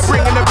hits.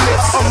 Bringing the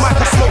blitz, on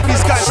mic I smoke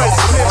these guys like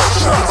split.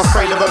 I'm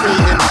afraid of a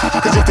beating,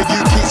 cause if the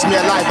you keeps me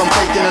alive, I'm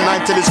taking a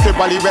 9 till his crib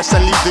while he rests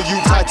and leave the you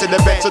tied to the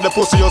bed. To the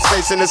pussy your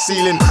space in the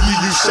ceiling. You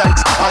use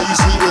shanks, I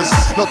use heaters.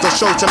 Not the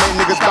show to make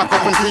niggas back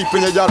up and creep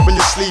in your yard when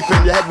you're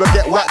sleeping. Your head will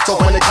get whacked off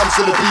when it comes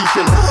to the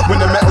beefing. When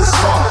the metal's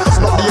smart, it's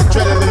not the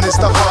adrenaline, it's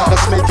the heart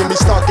that's making me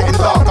start getting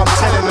dark. I'm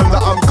telling them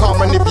that I'm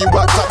calm, and if you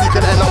worked up, you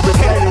can end up with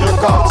pain in your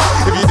gums.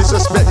 If you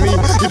disrespect me,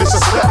 you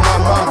disrespect my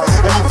mum.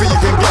 And you think you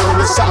can get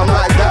with something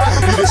like that,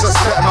 you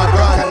disrespect my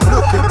gun. And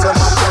look into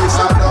my face,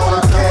 I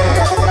don't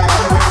care.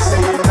 You ain't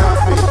saying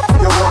nothing,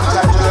 you watch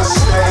and just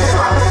stare.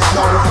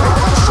 Don't think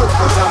I'm shook,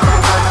 cause I'm a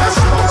man that's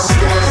not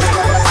scared.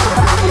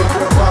 Even if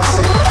you bust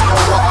it, know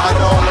what, I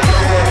don't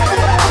care.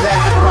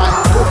 Left, right,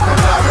 hook,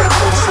 and now the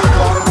pussy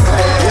gone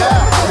clear.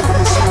 If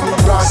you see me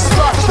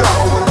running,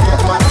 go and get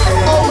my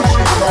tail.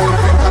 Don't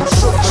think I'm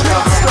shook, cause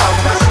I'm a man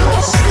that's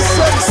not scared.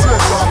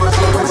 Senseless.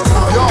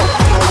 Yo,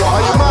 what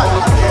are you man?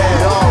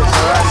 Yo,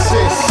 that's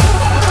it.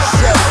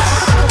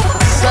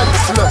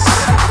 Senseless.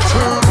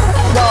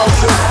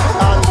 2000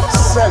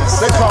 cents.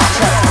 They can't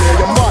check me,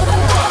 you're mad.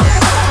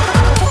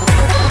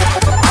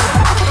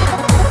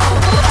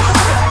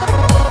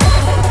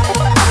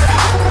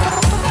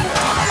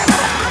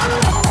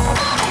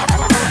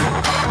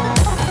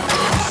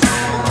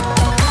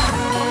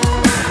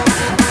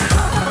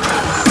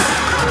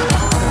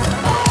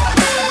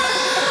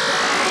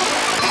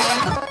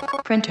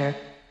 Printer,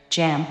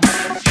 jam.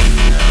 Printer,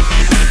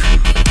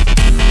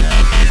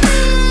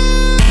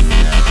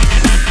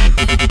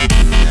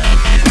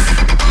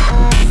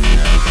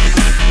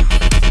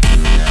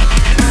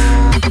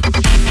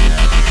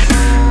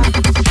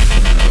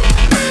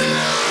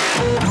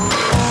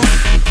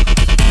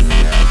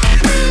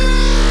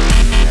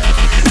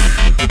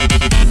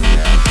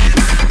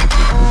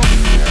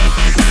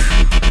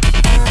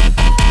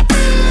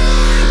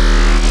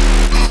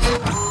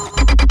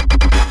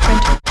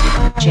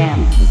 jam.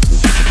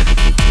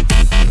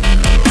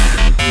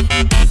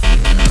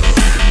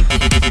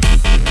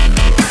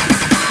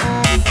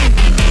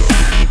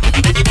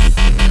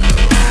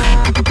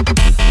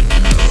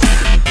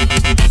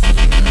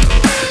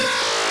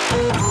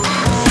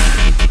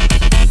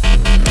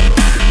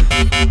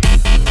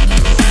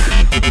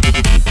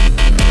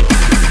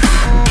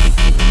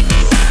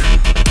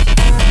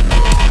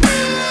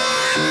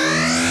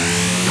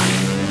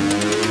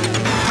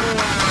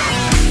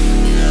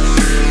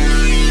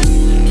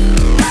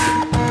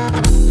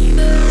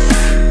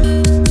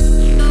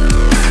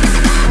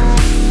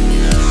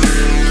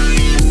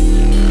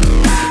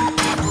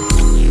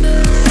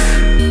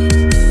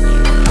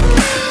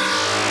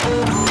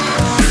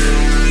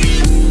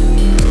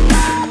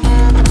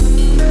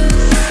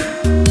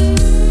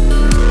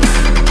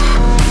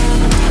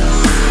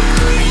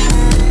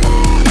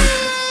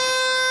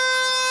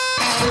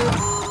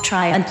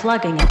 Try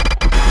unplugging it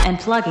and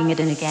plugging it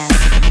in again.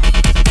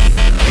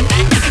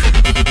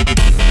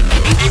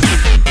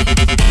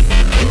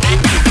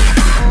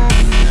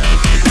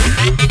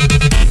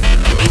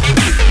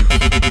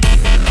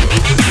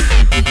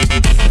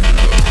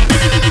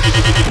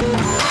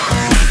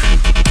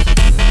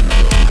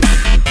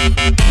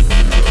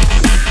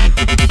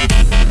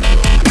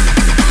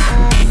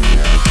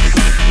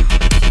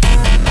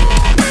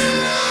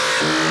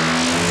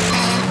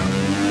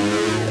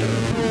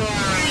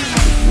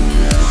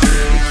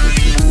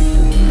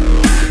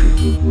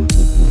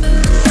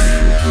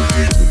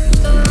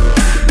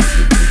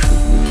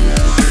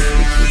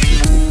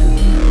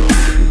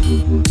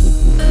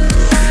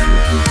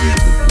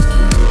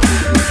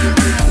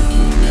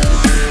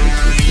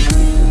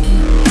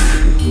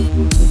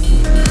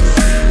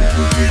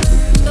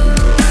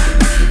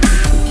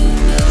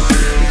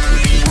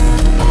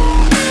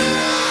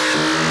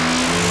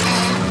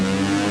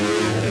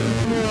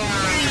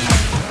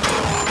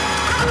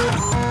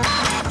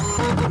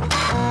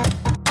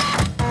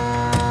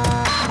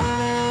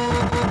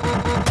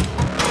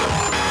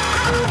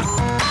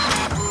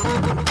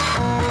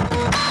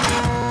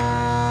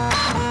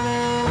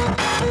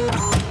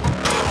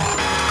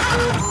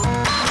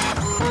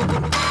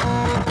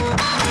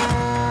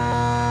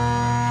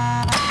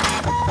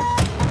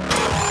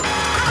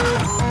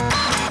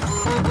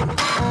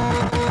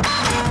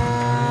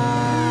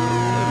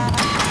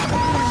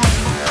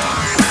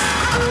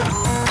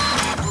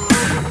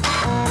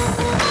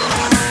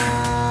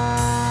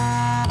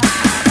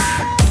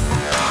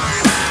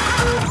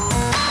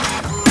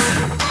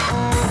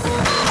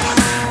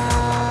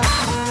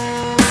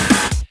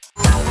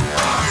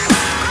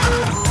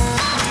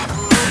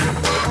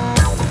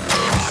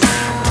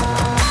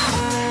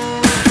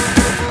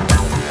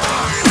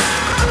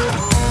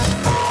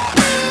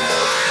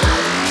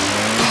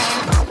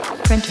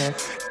 printer.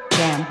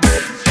 Jam.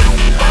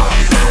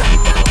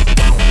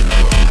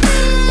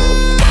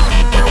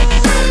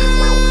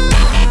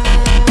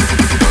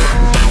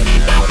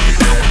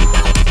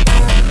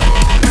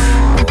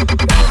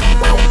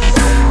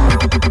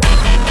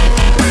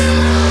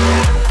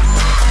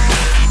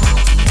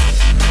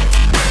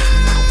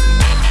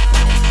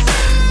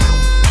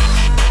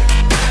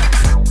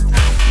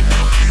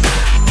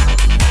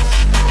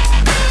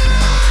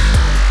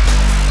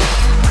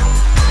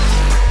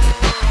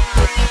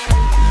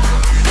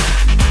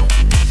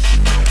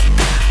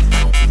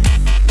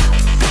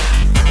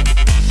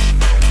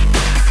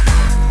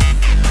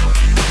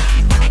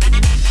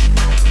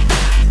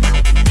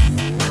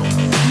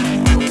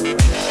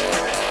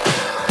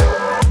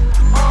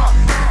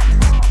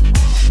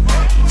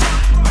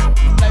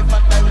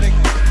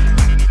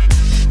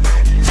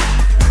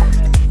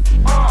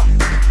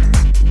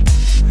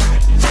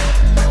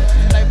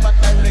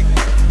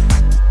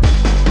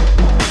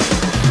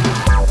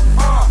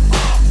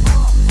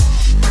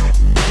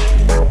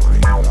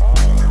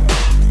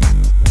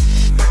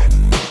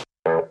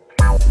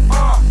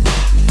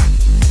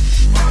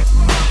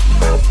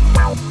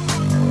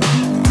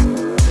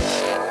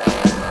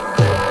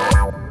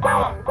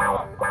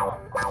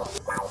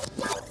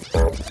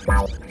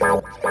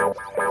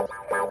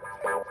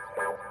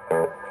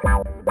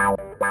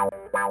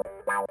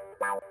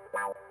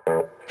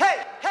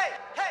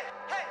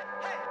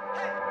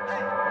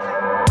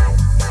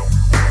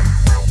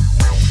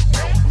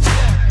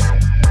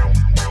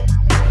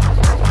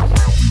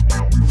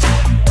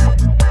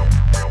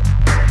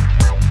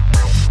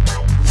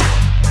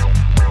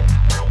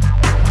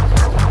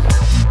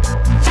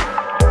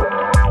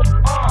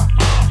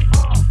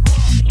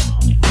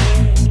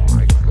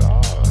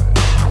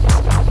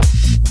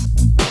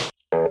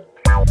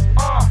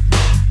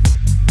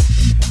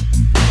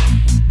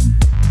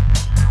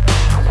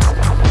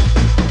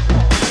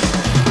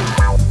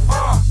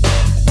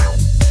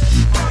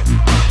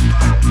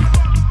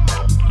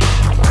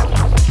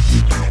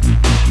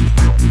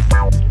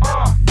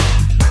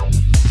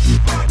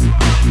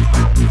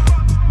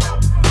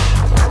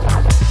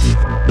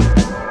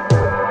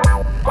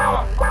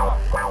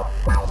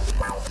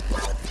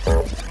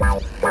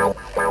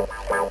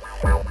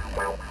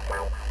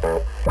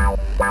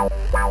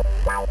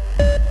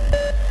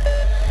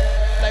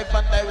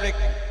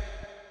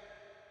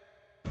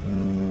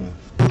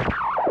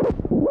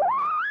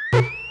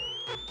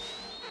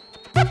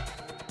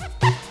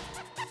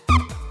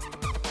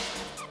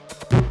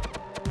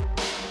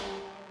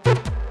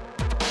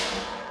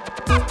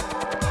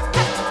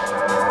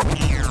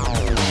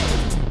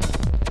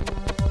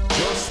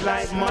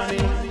 Like money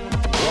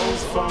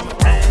goes from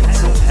hand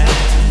to hand.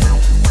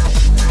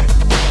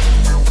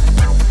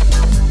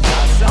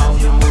 That's how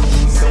you're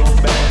moving so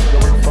bad,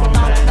 going from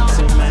man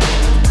to man.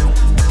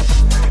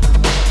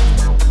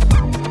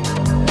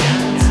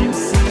 Can't you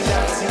see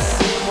that you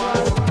see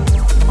what?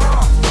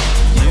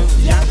 You've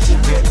got to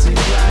get it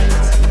right.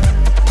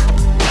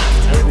 Not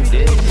every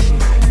day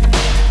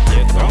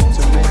you're going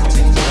to make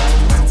things right.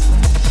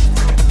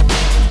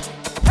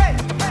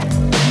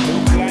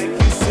 Look like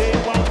you say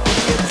one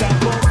forget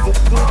about the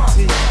good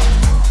thing.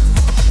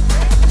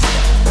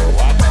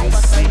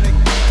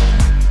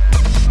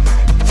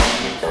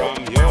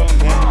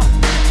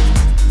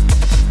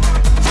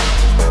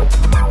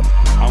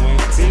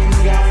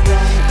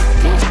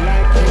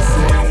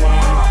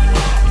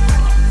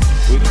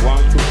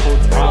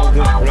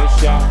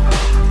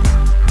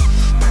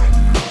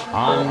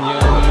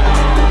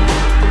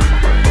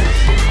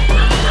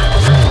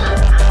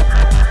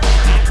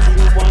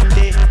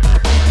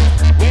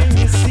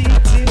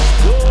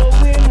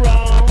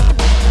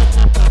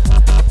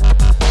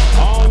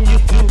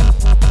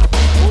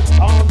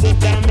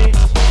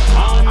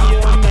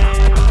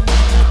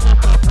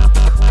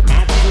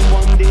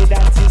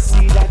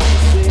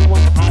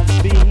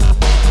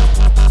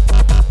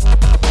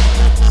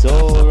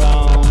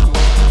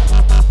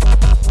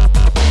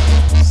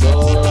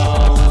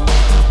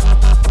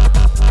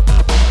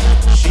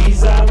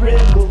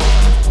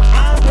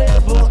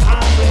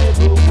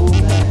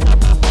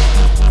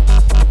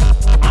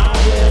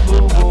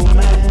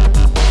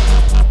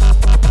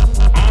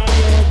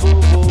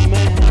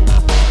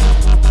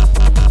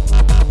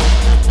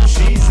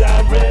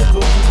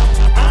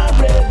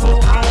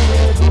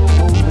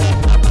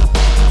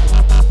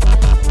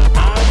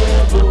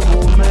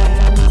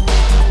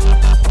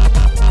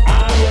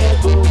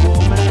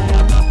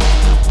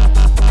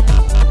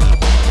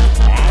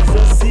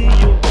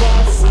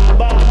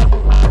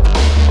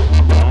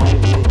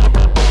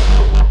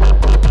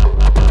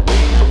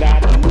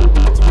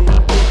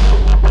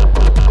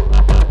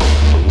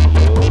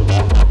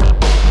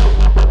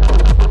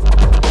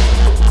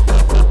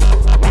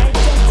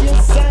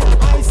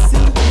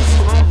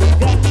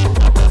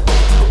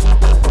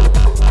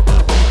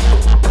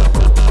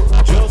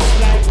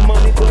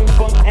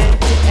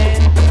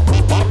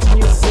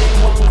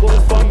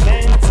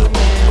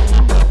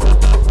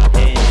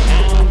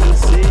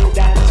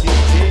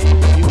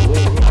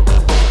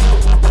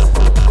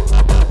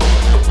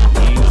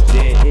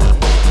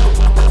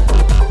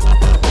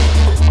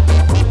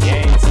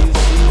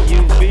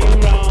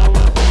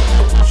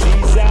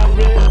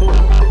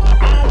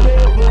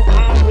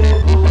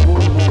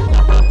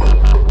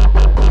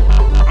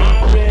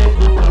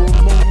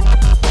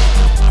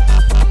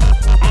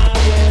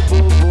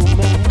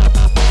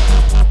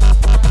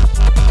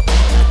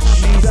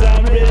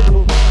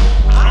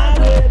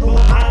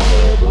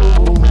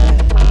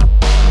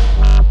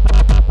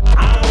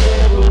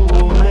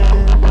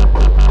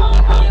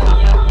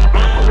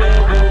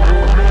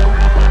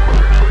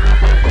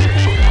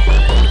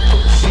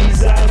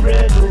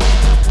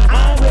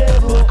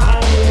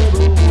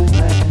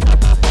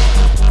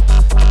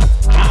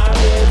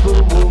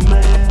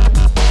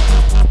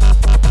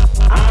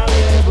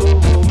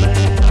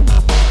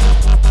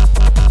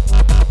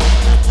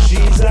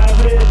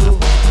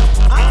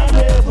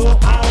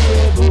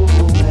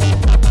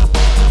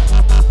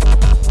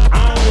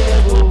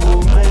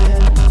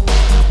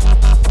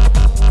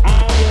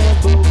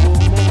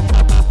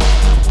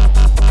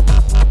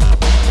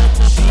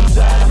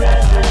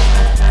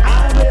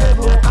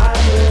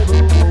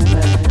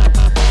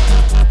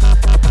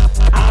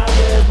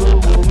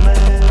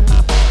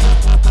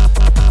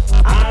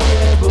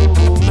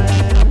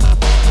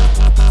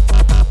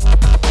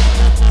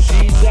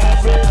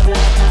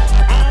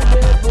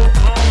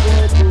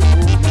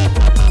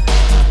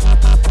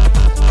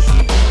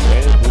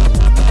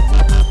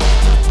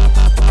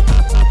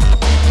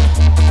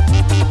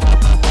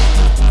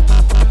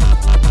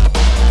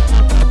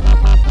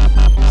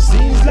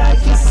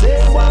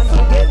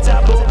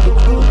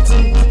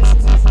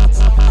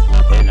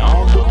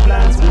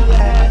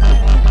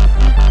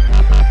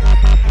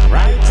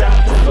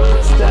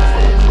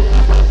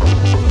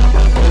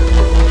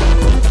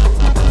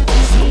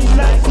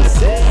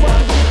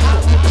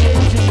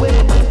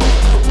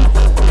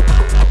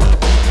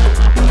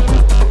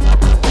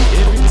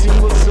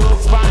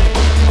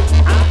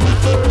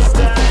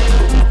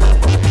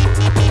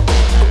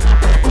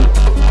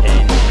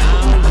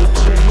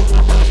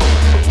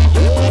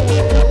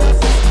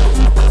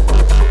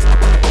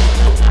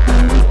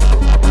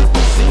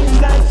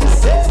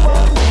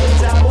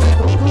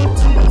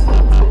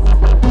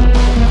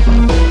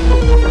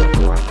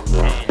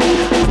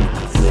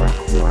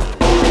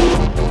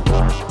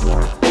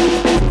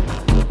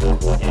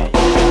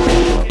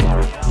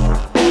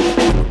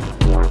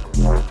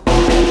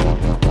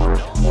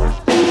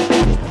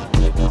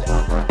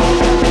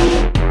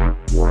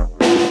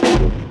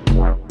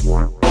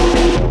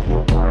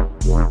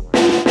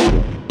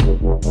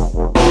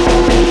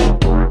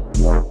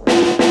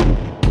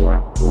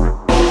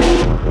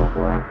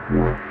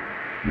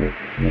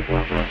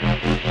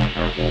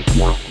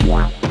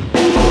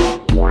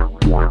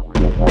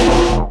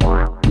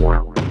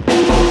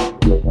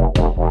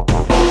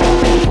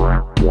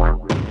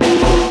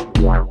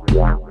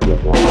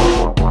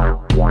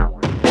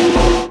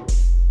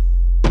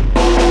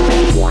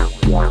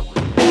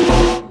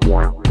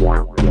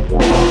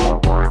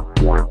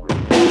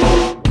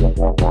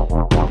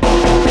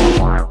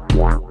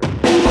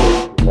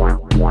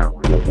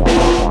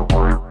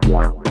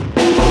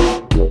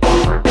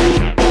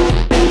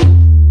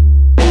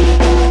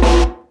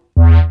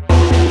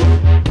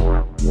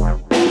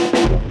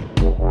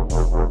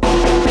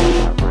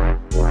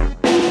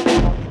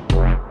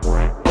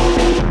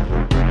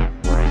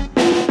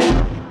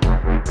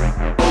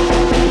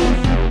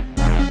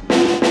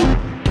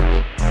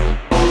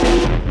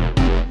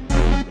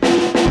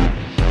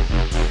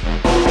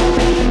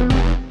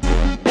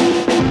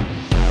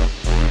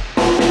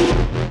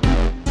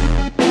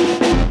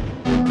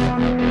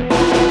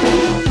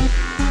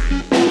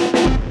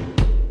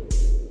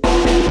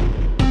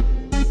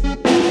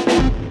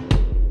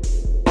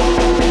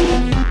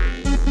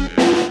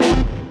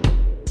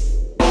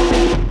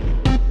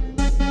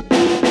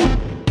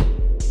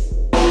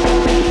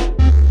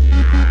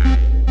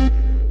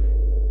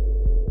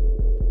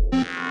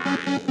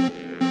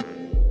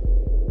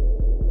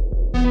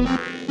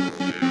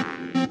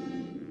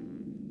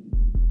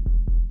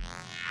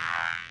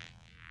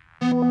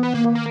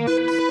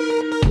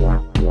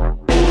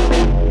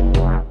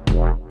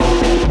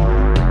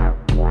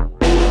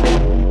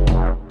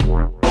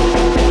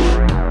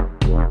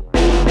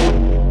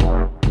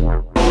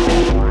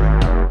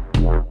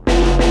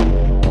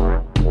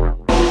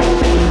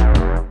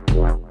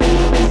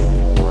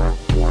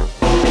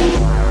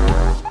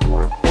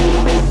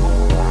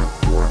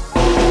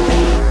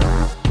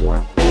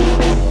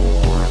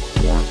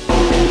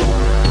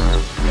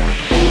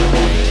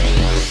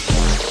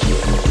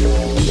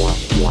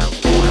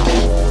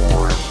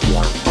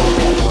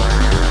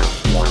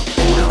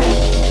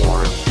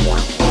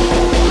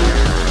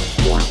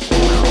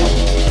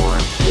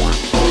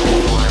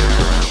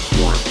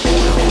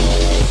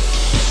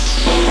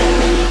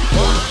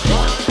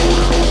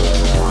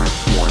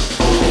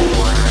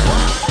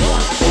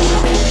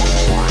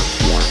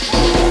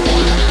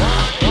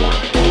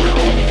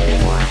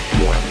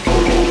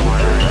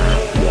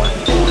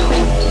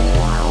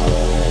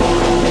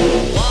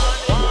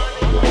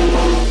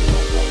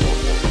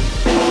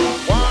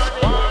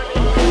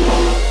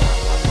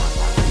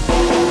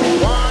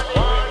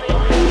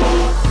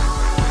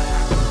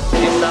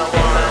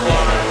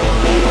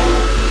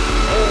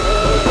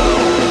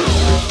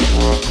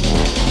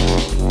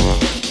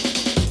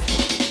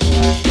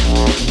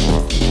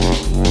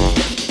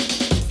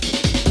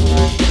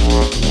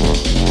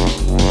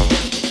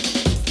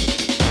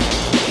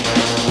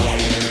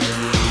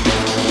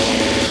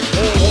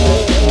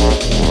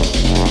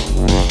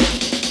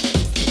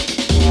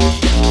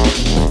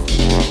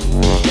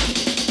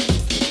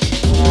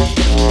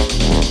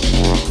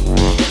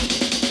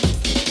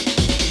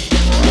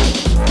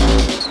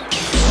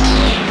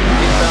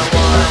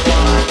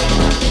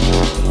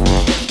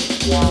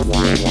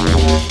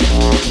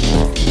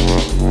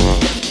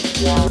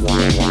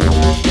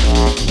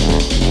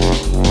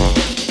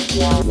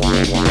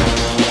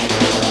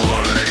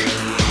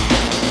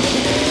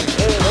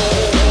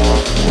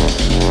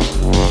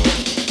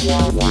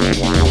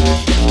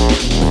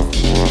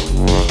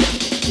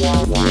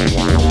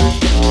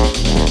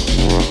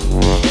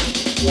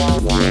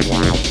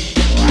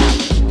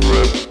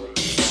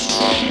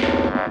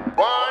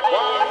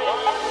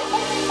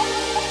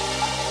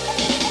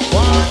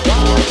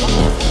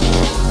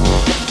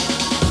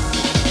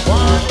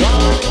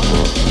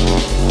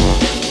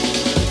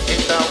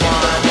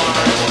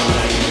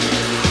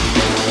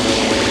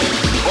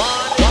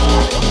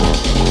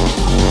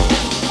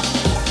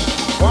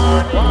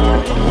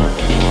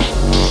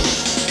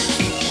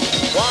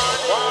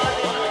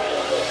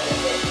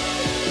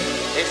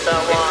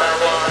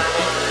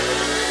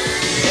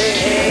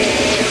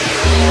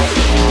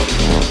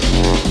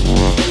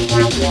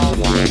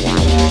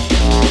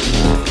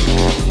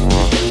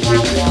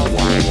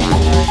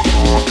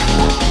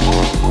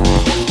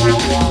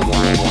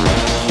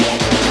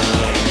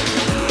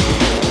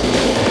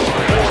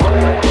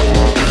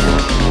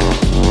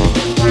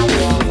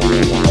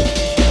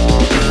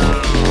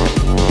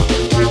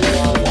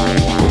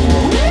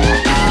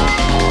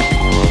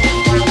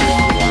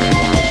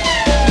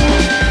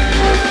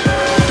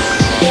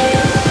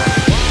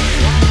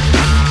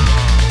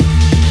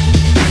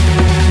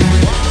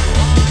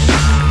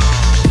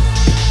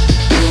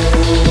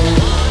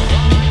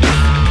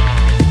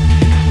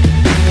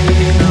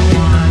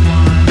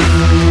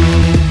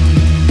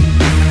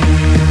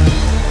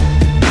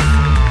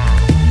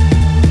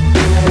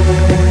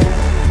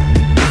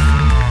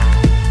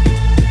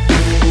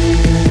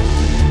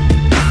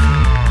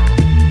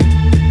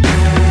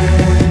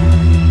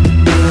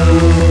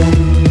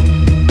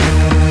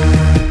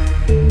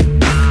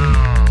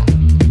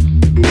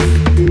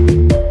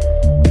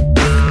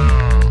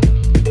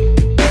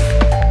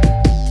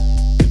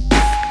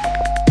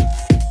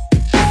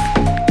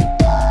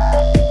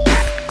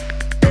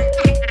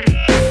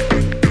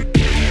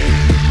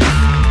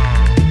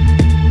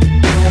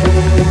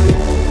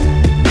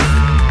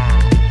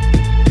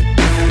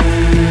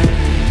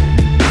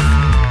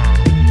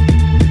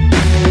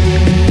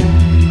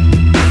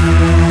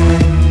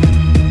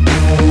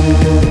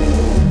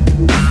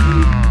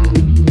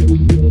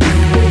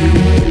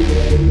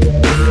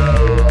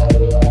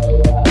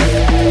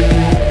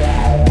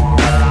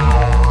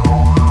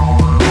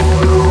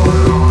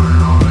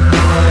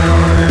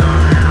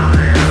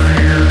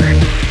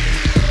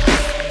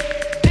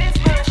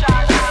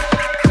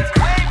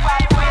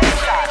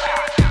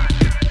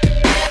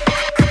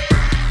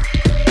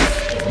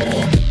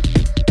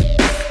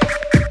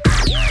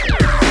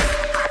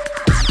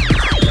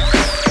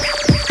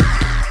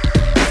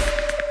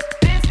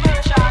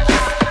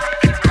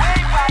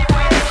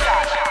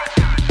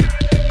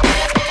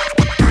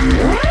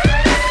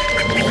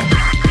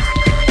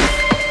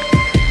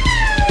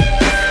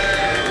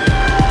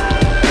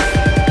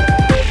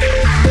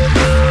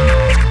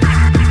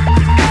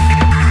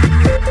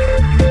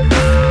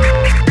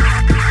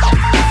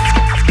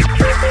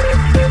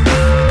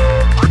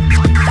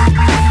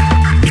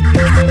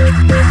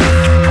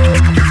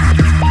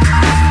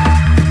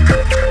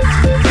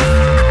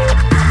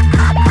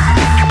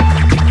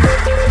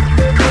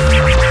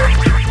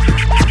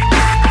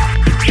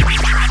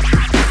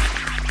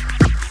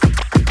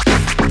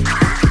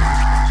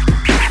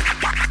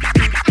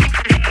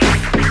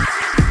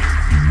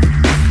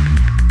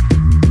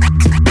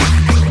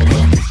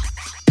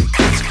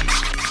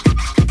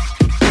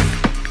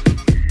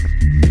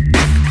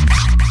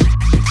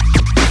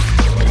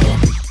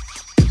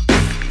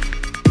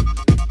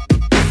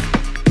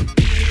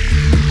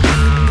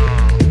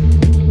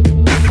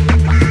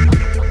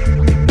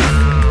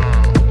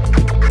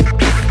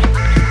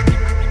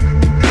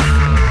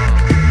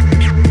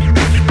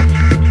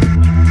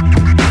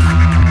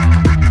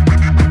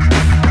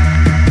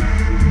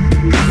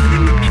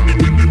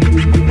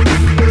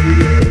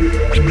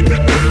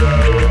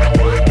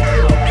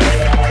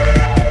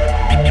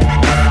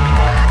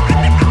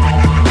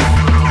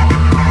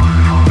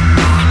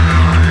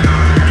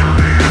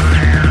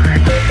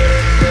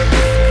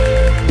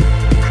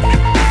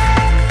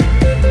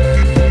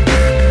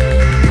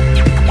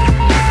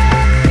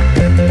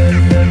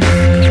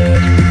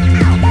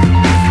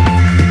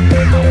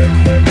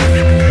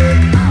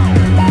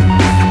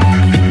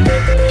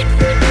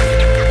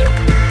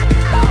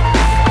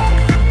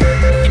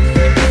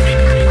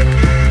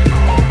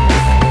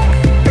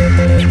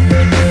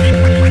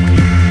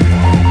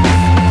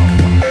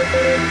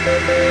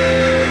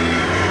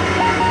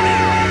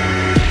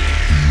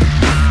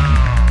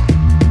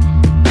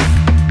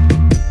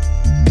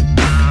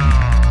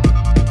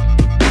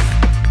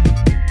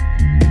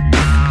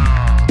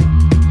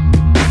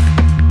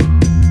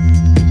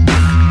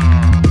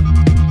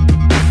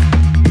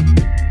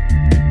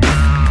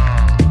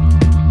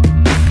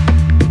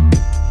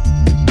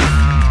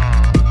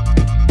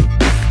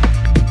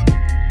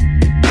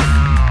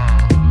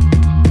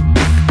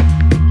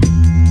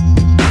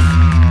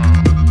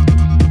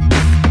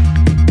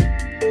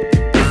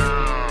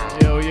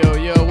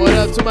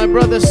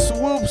 brother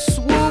Swoop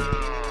Swoop.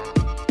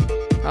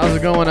 How's it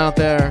it going out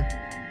there?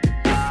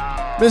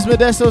 Miss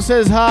Modesto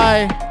says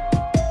hi.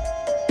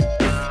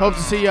 Hope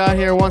to see you out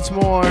here once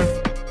more.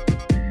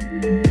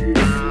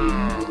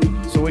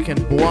 So we can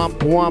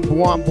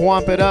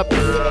bwomp it up.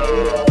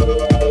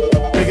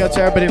 Big up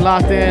to everybody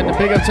locked in.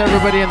 Big up to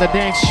everybody in the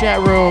Danks chat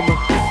room.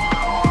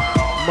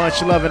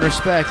 Much love and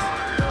respect.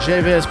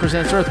 JVIZ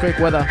presents Earthquake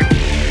Weather.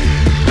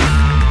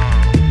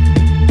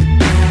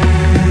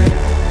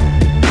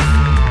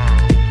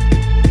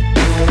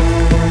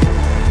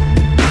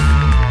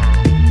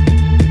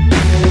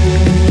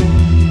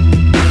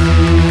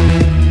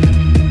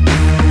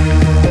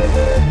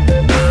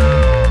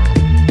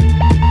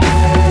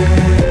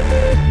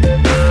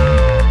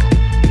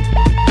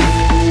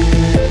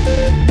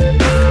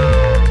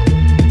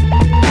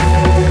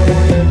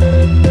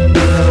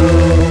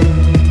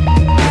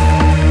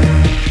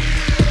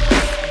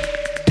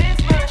 This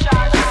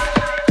moonshine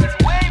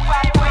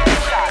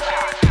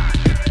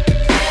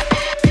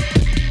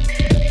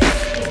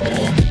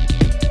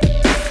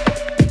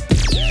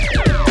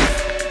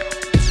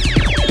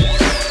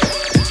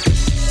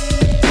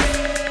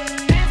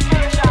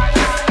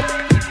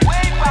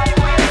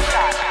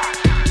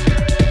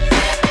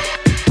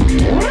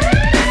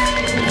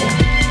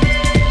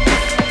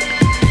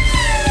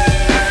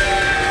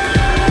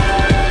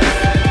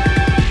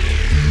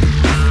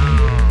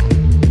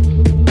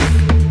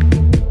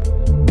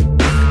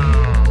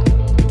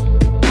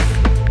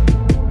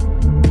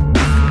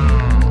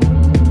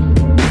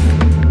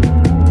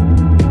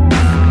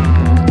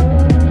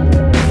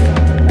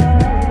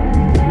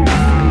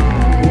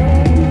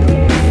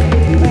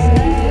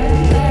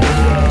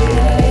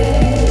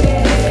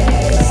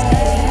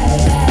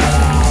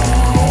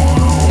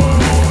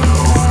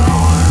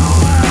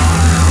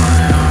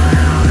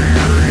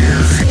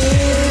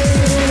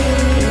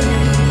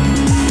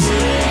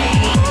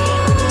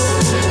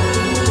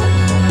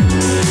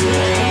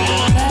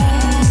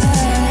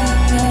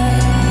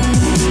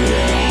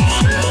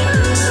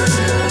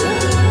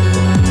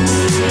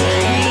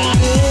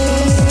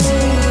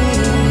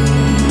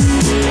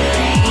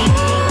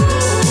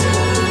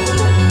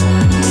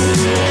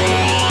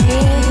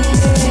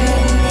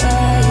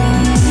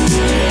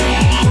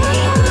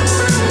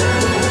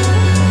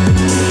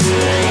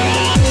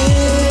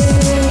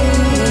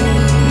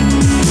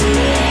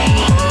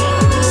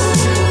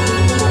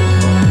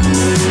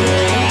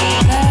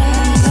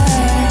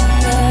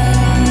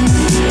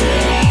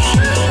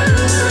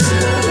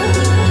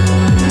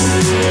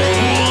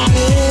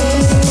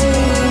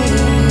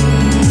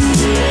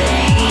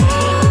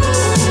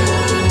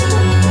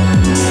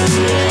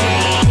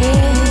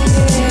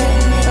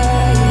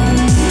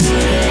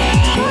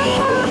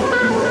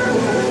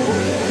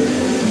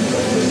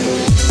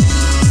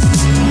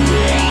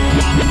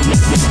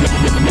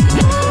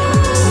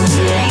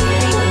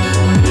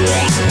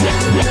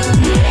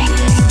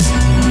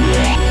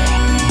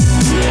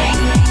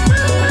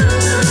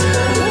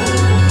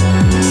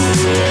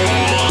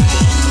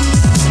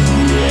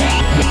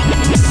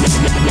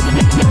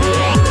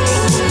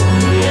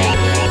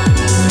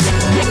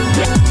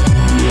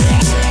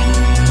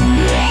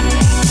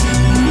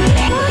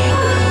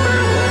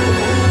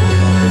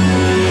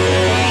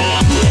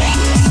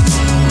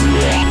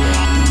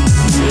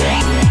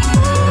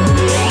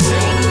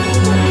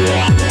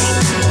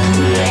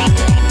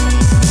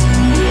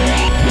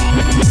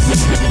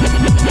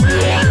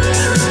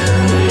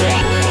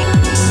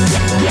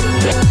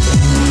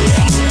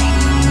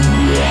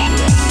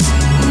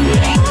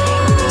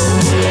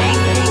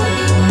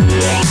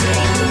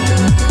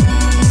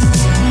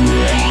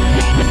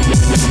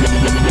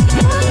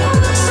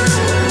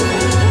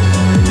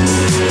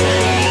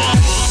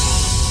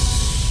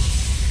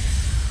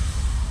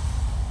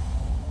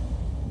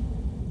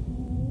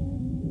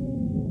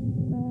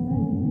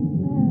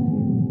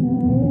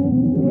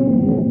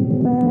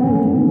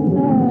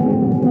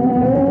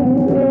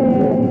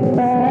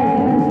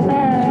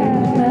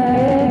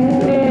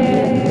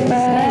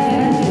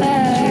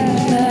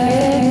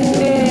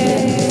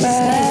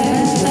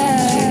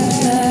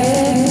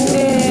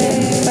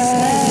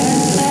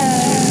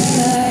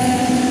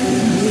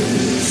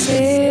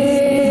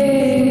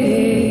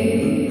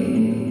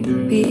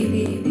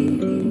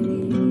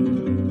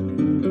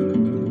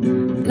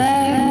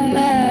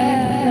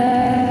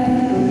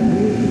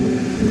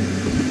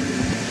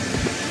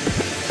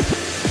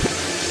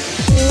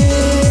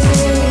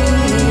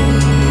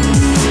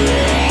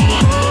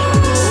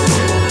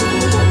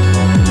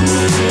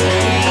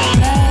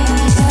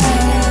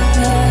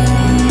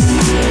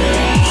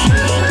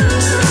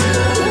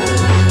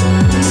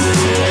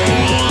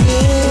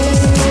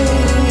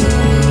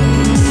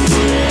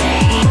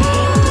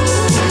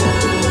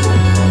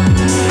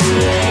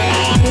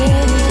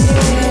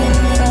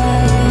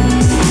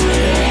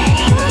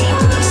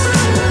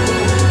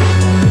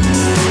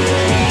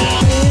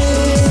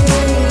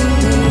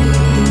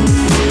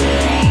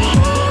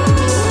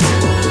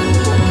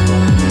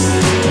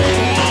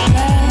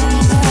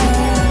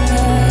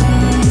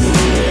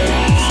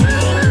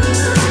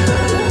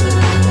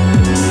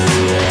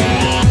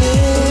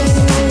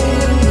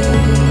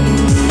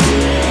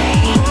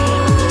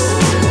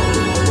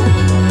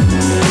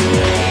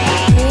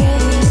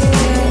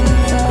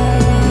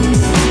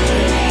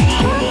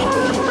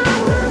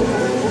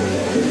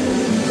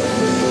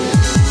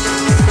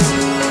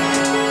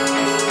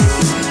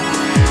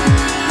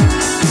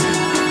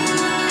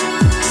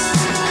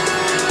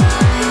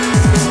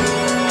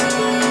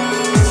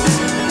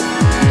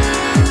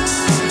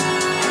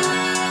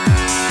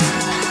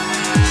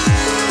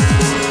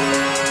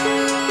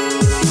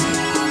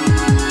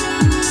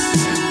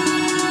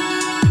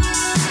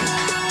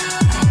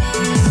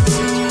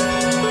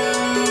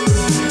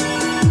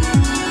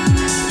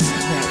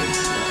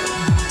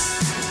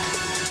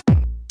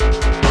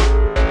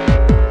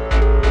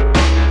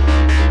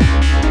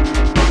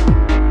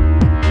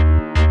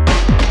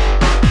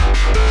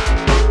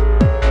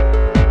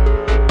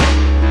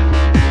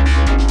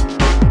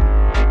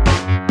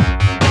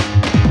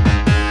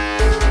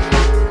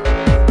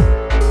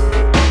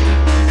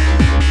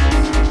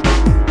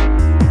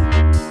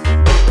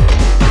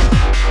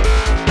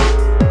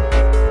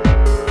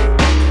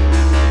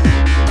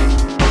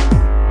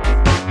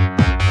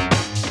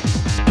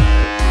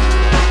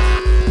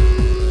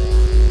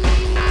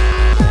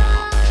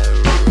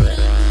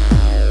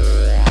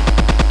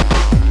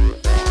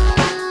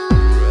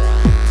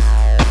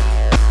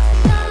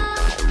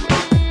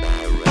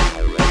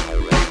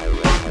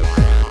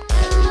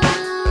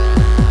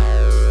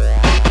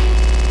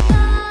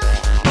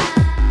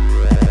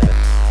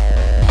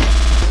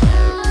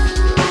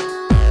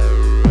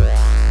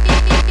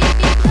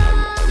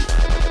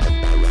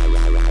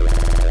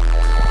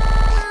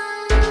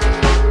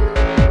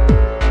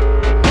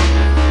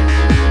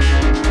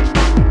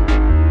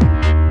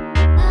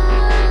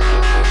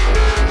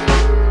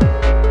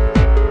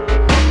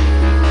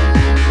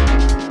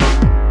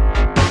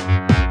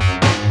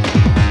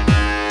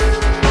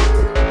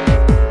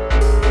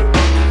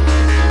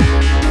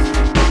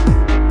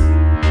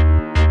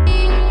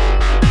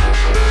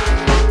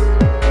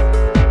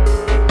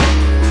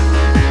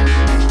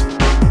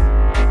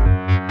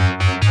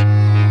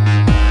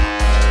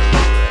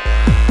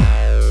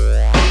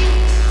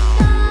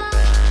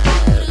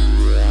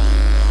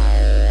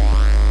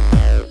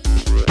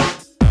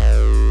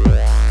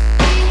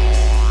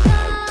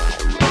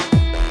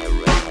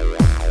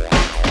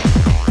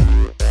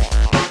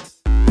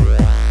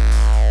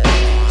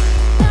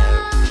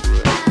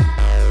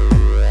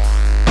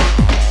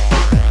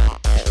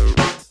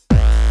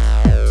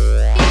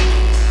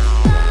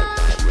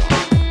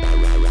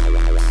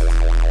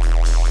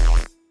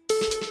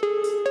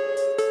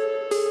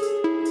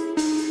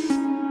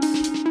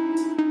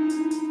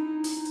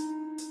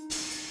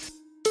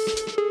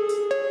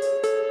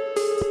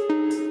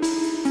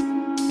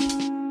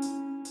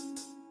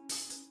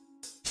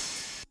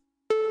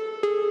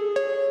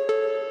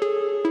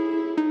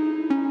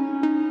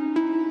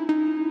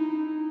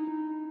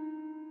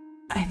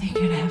I think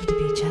you're gonna have to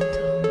be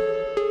gentle.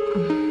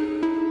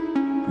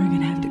 We're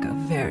gonna have to go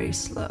very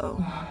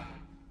slow.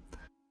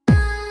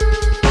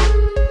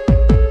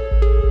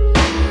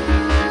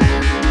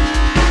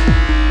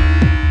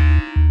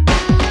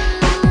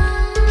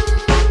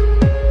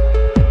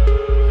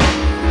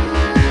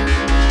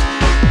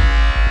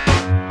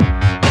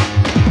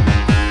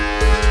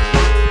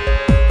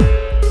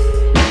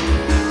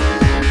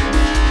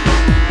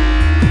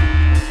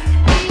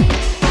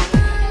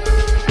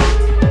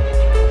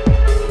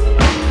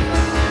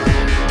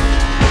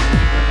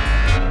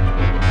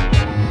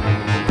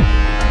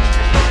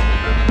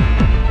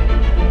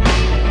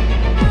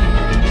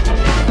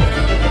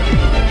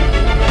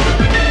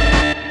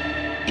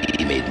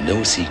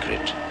 No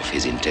secret of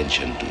his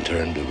intention to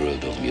turn the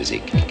world of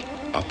music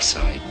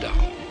upside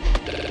down.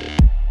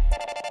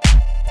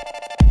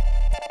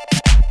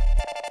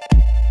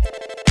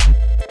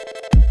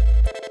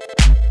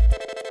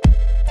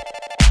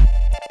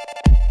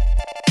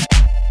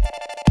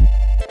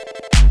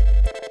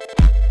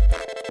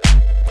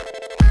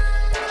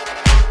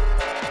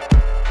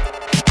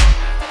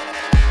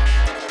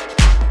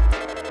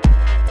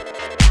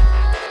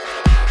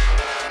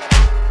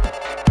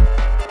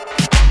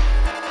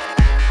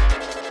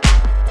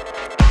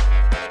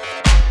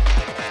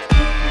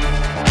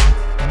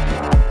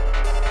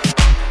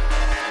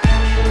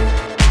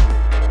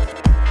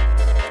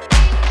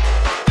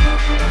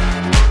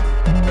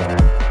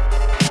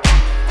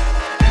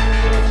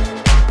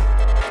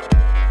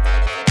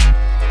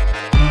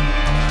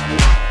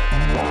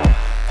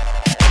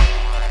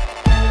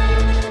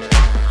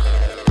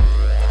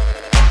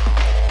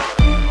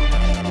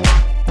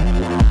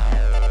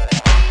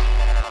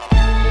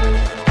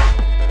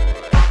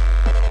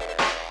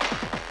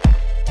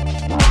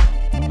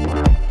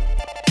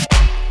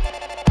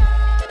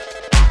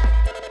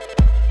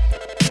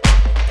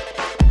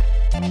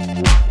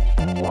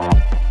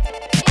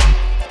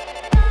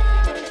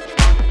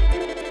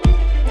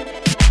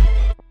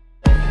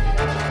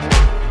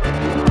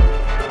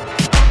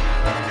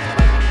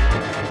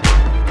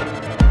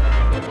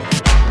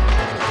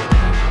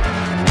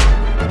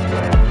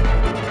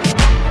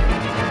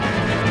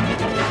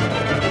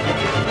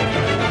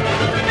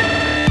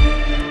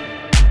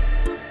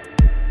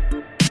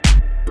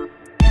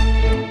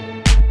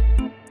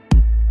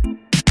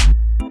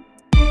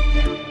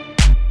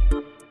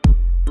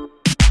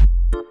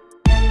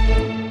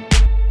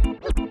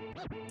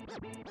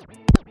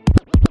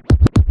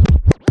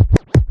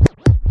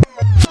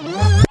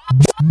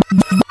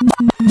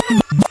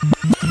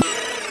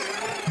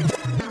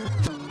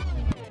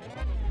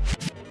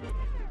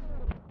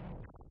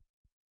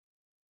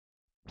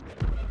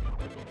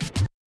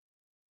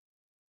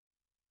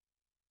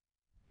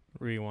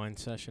 Rewind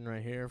session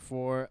right here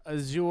for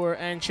Azure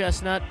and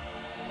Chestnut.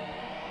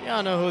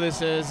 Y'all know who this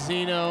is.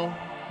 Zeno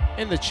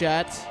in the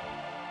chat.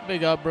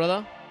 Big up,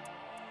 brother.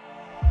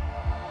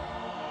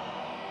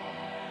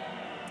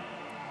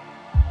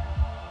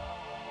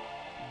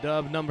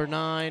 Dub number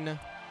 9.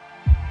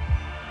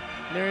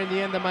 Nearing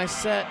the end of my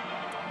set.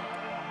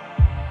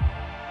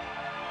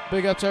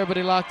 Big up to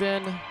everybody locked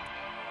in.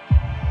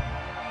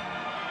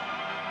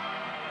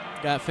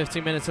 Got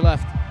 15 minutes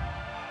left.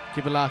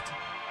 Keep it locked.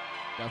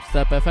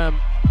 Dubstep FM.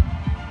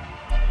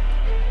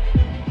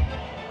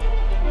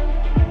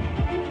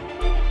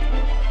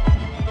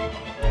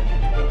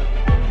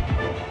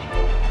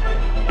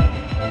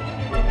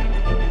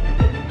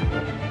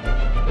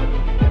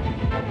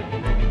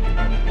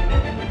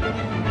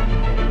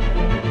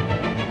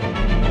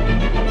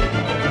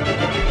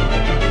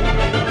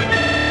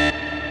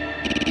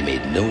 He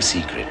made no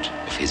secret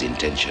of his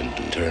intention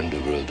to turn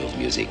the world of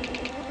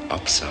music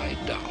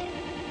upside down.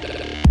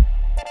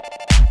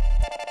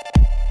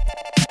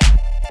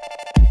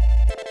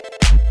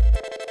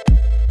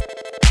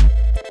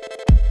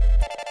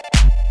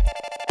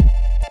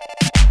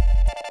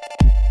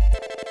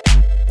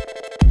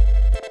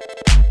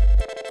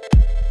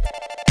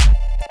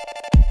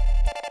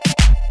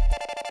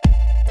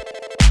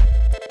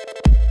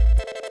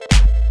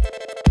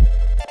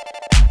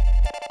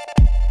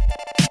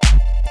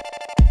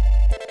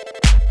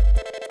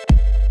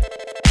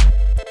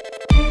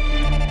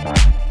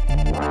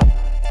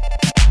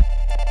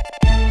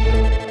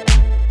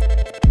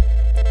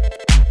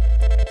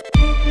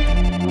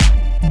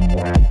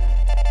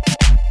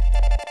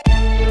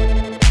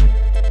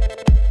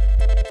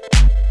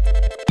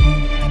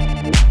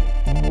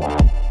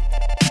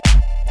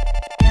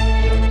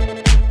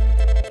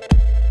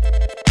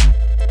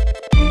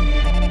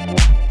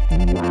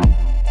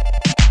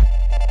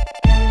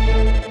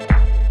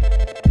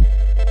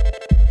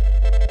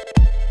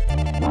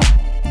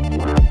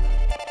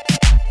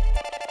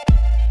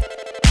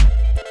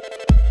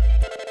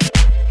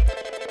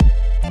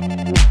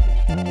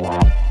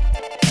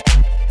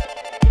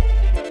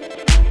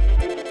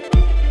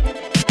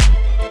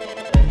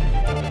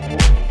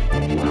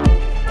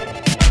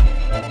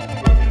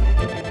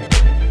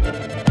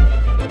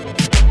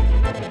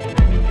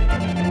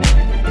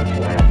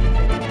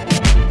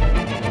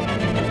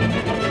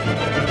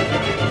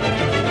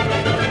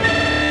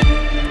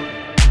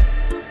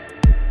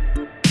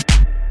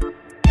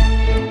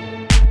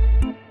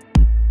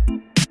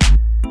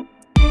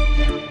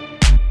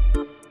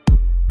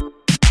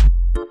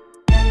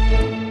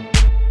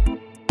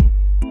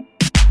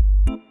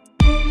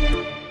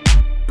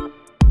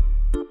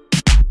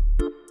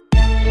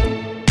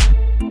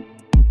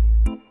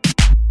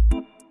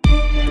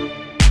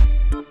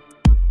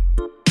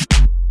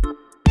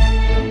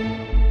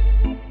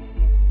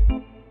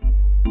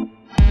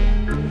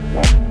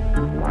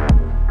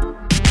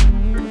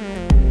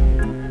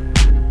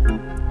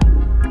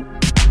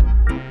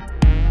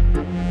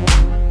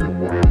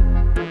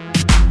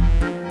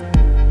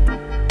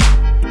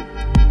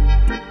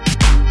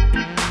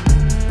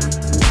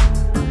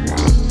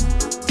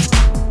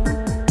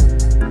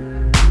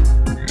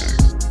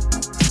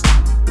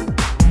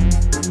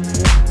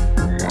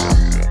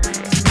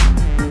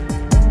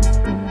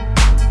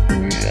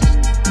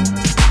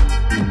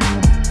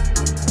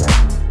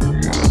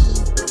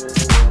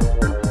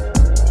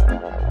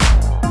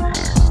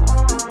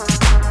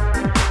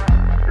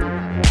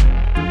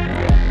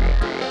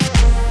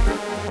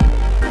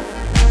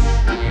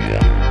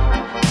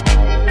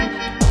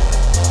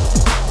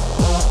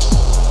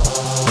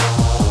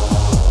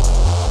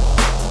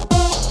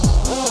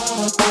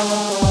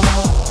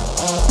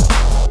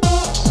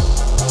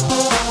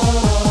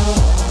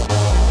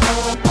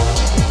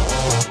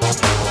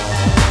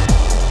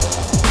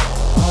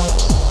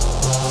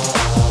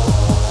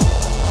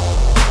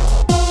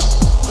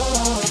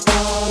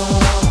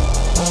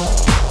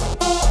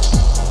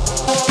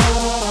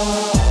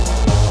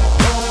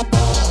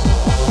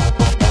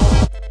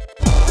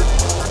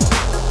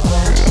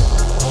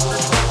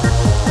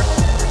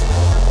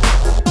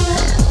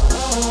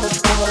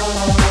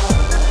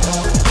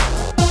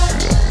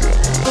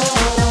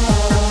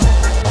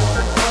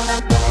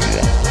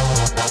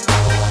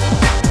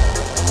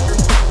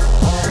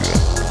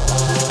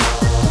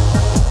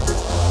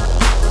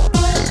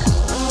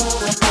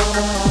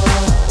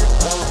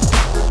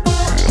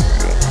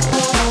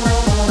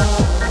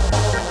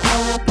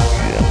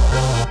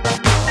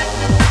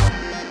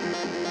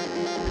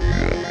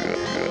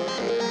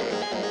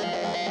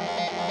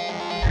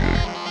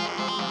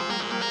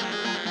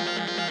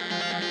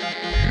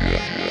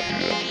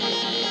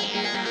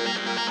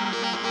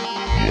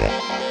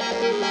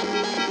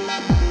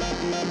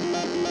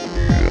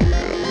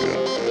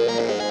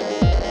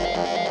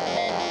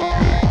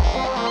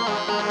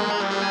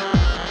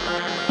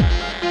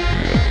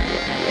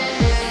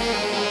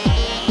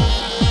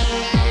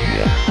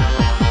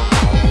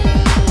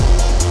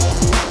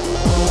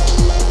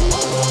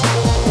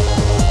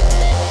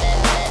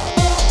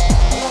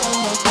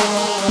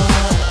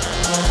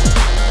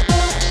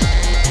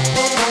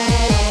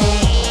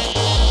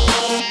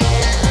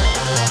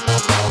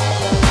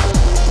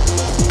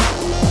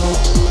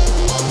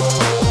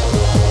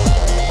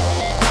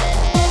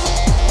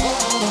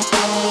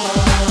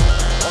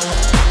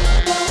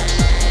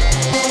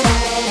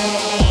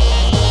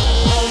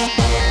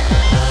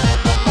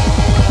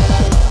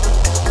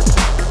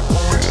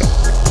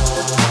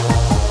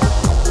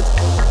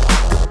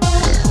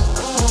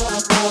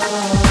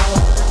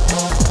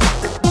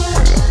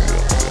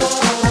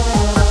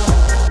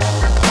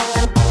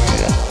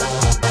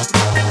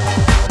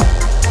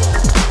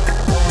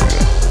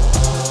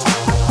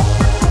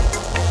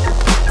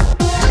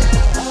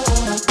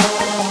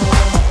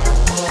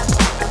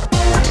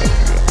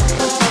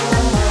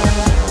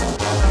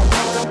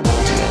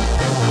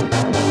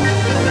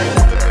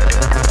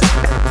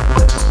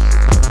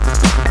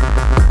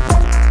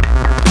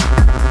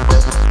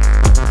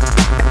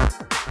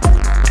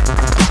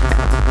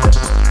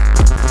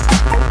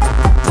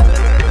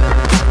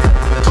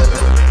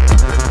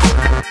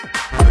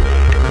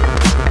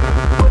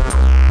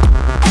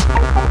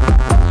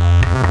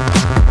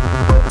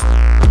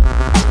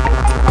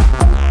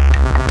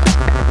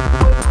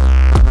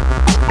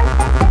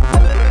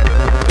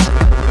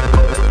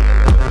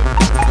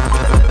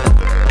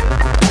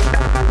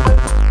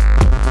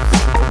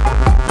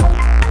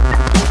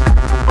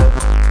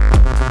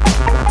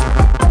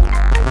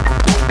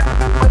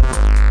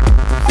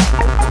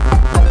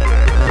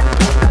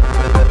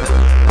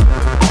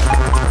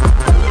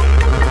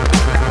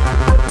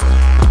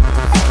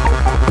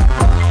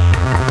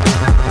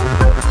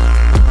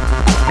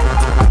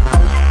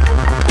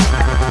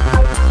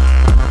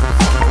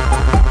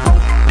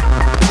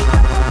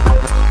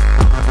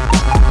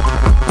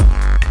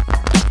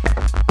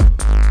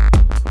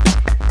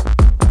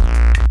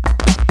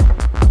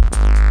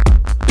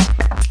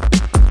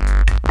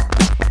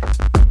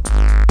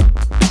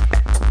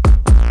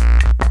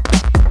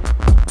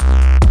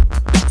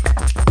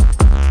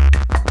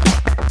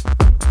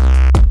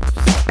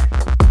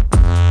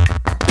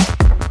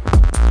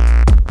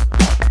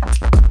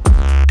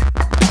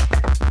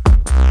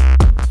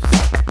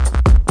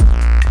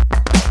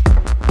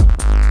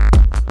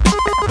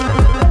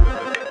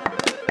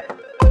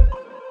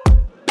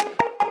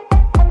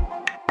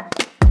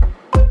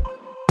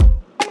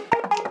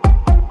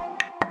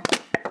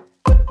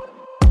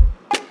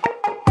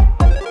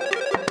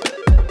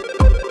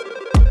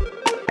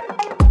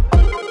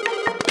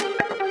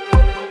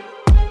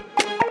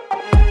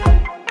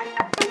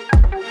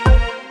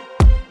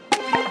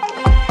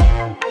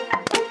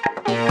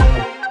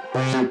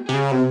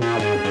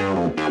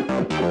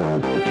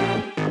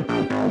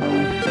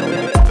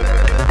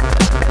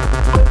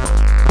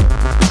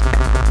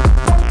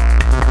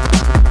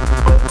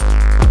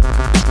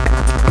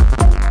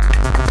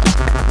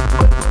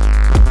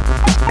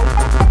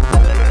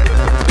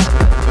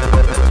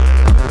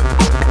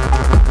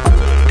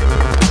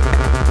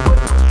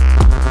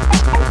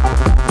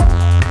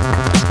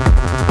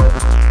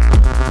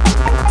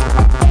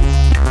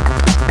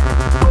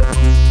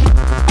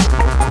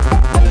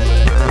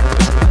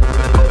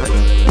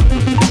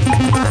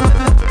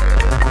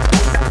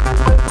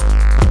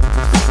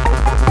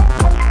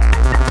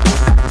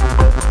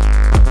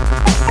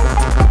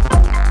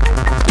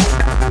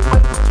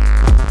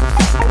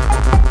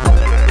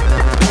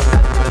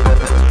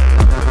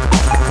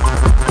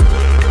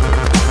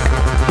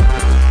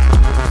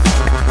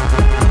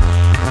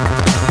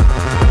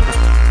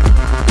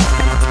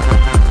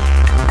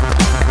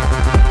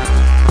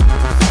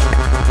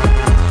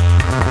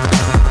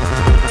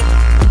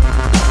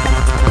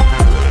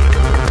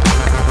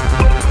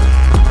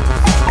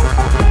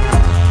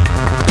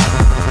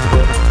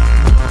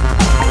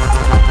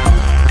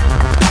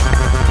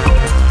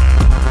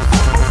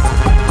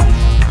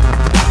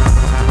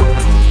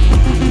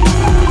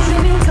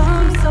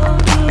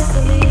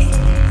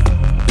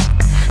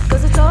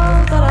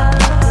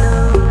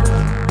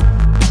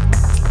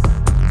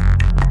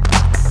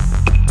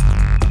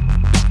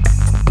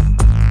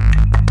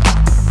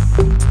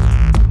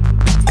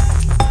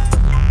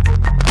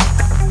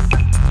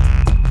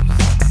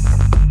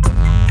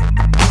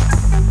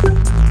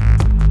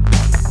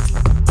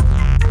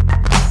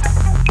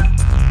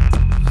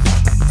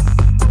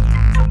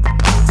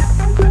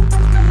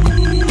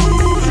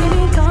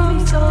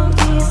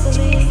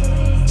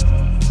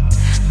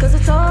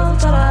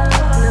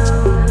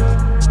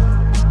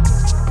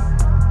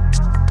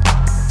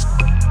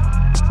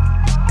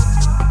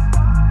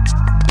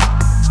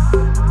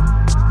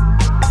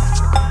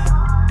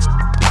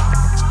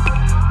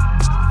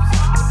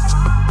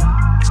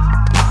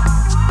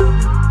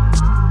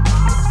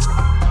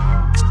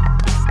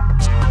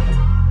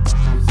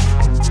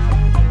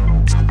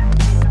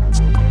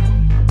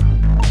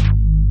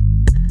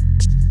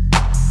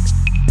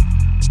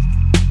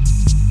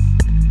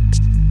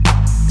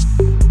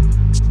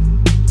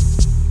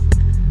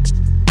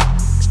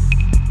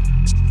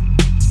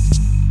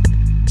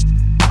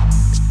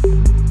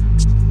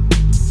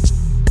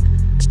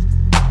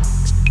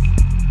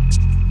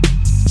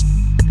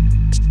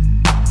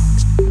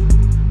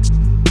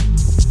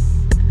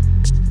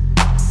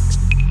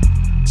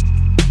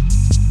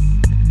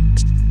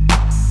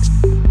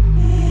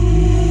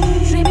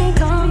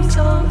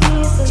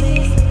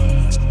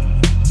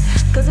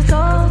 it's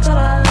all that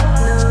I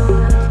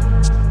know.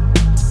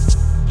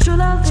 True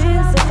love is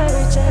a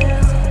fairy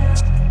tale.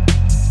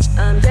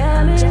 I'm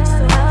damaged,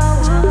 so how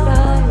would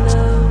I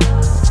know?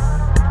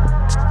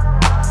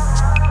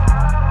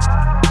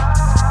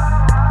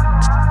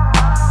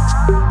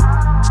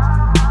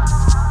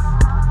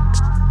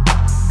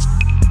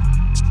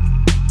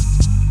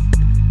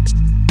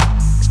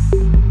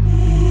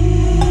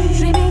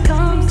 Dreaming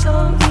comes so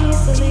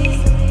easily,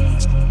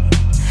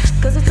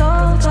 'cause it's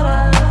all that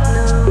I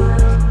know.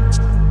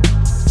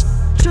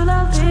 True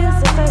love is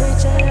a fairy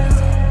tale.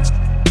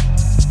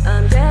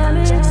 I'm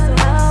damaged, so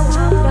how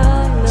would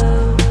I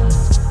know?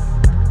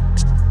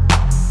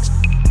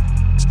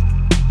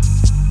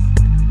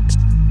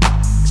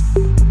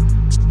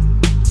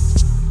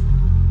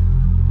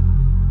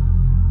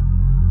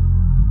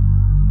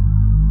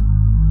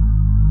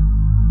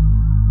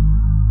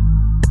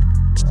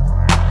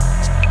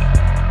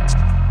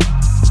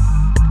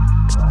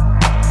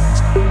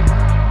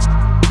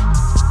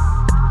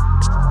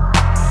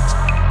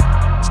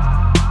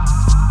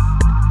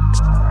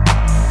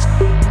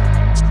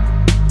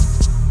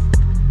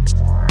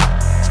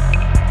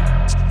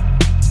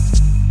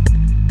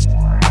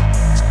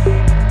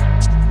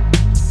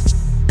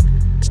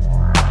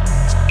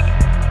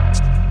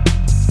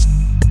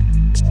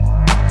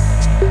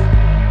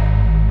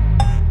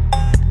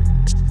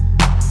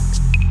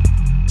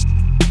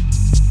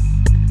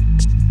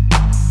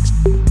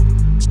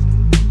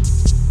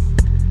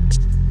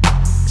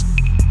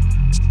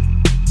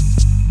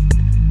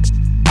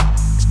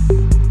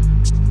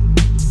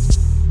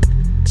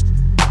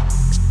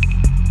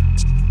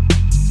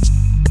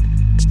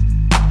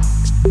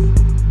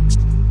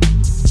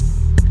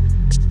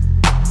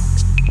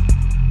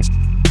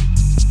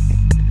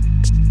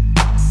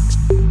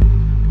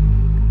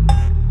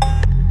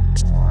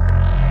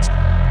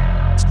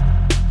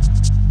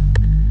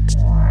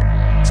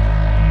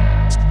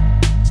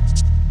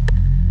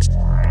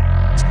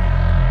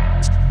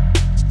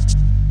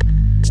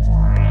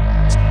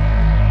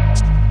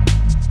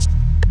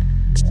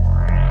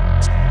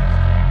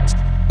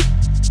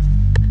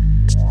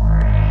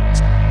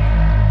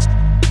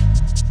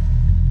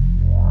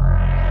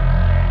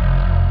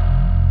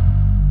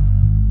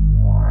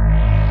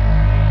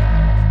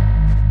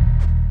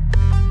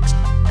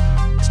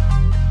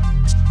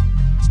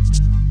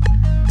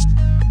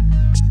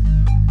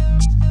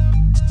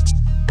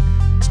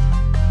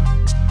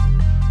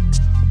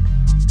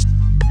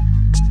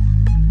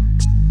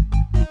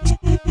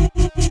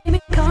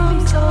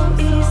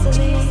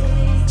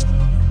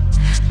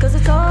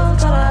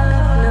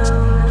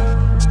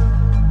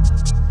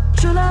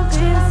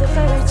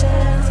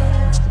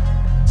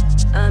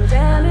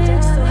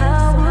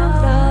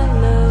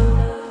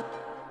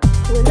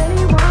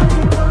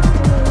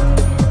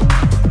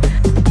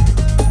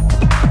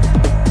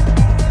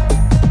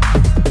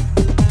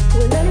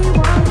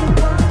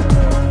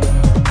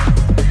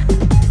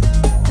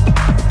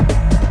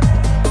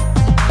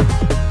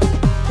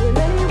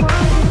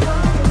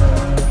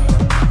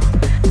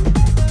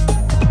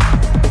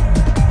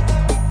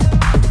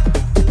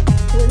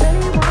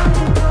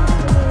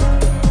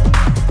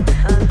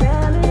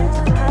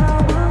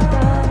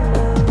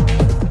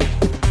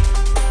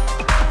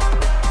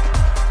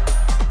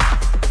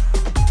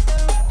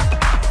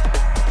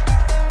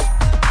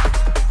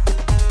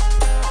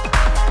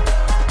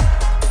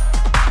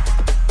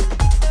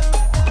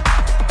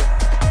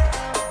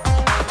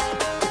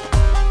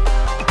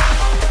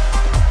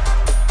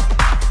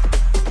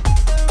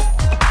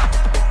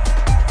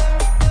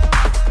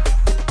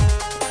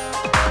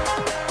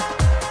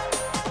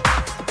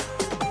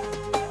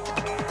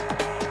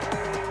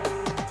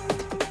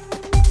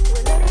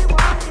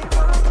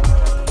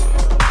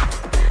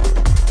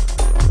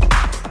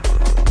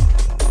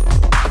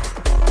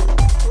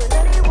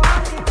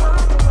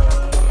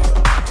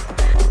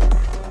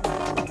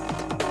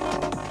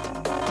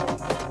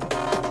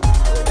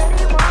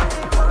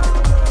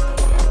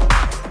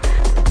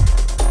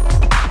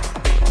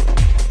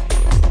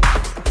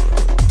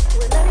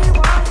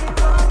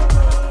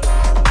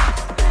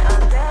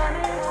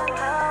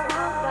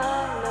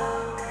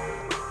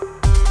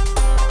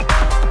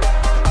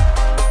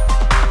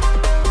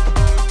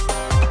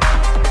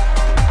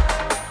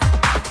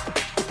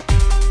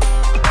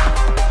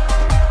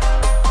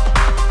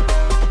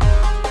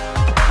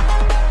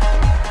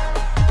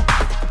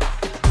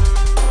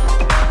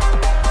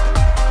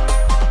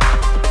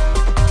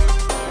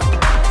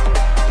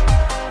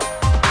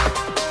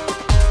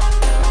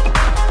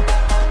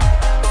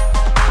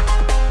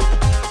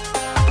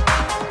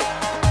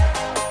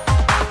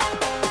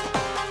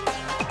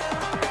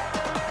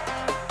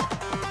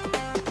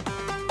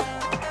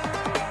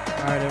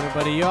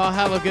 everybody. Y'all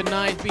have a good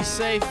night. Be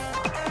safe.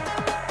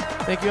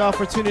 Thank you all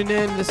for tuning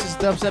in. This is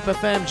Dubstep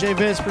FM.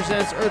 J-Viz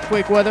presents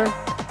Earthquake Weather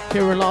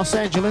here in Los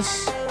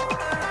Angeles.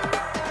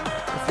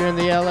 If you're in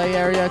the LA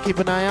area, keep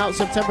an eye out.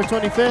 September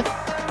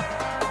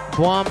 25th,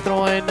 bomb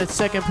throwing the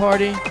second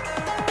party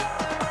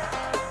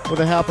with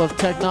the help of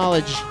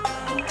technology.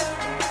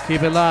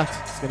 Keep it locked.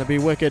 It's going to be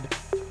wicked.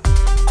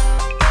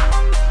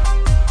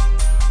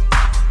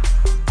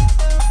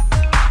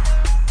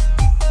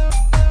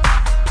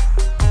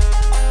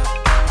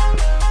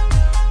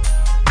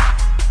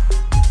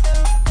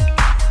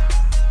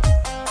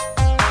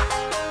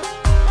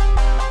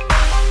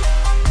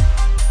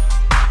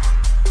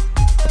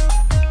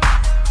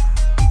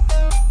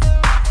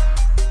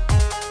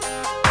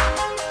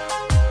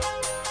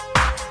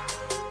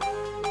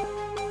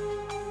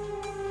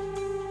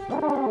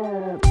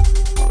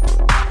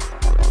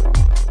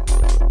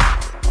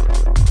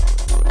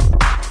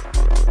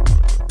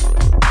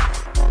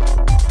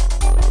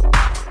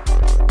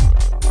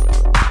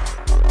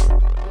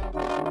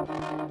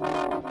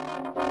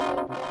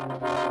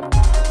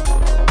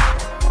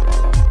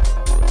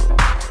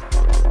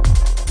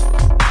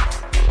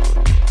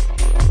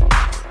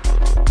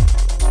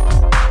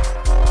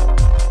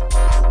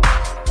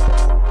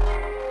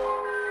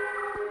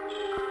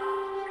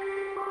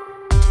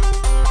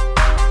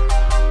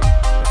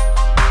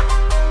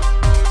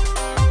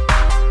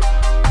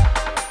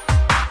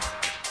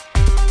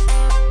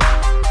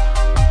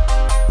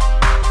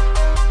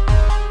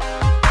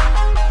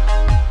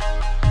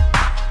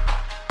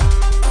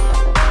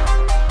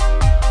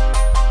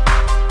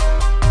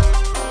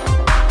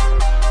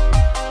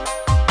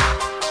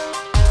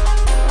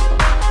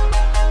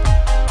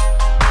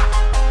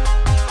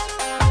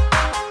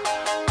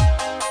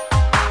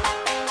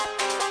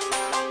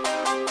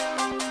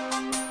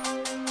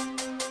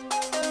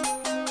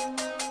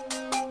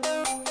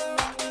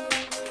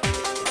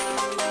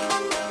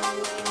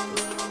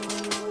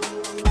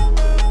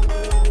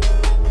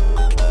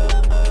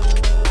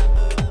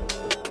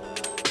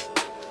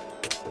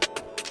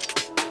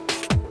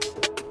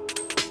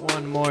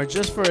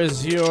 Just for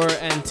Azure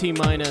and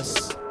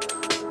T-Minus.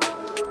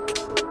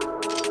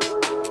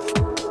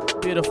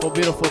 Beautiful,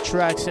 beautiful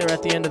tracks here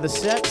at the end of the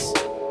sets.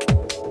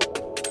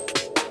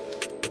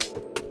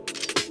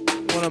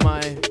 One of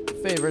my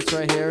favorites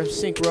right here,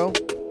 Synchro.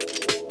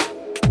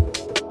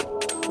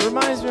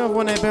 Reminds me of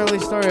when I barely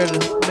started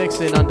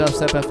mixing on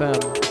Dubstep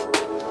FM.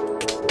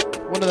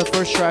 One of the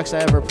first tracks I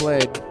ever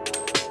played.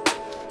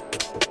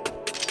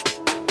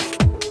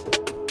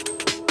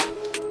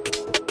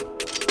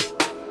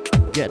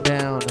 Get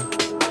down.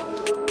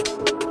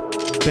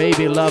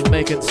 Baby love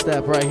making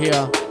step right here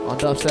on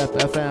Dubstep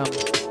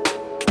FM.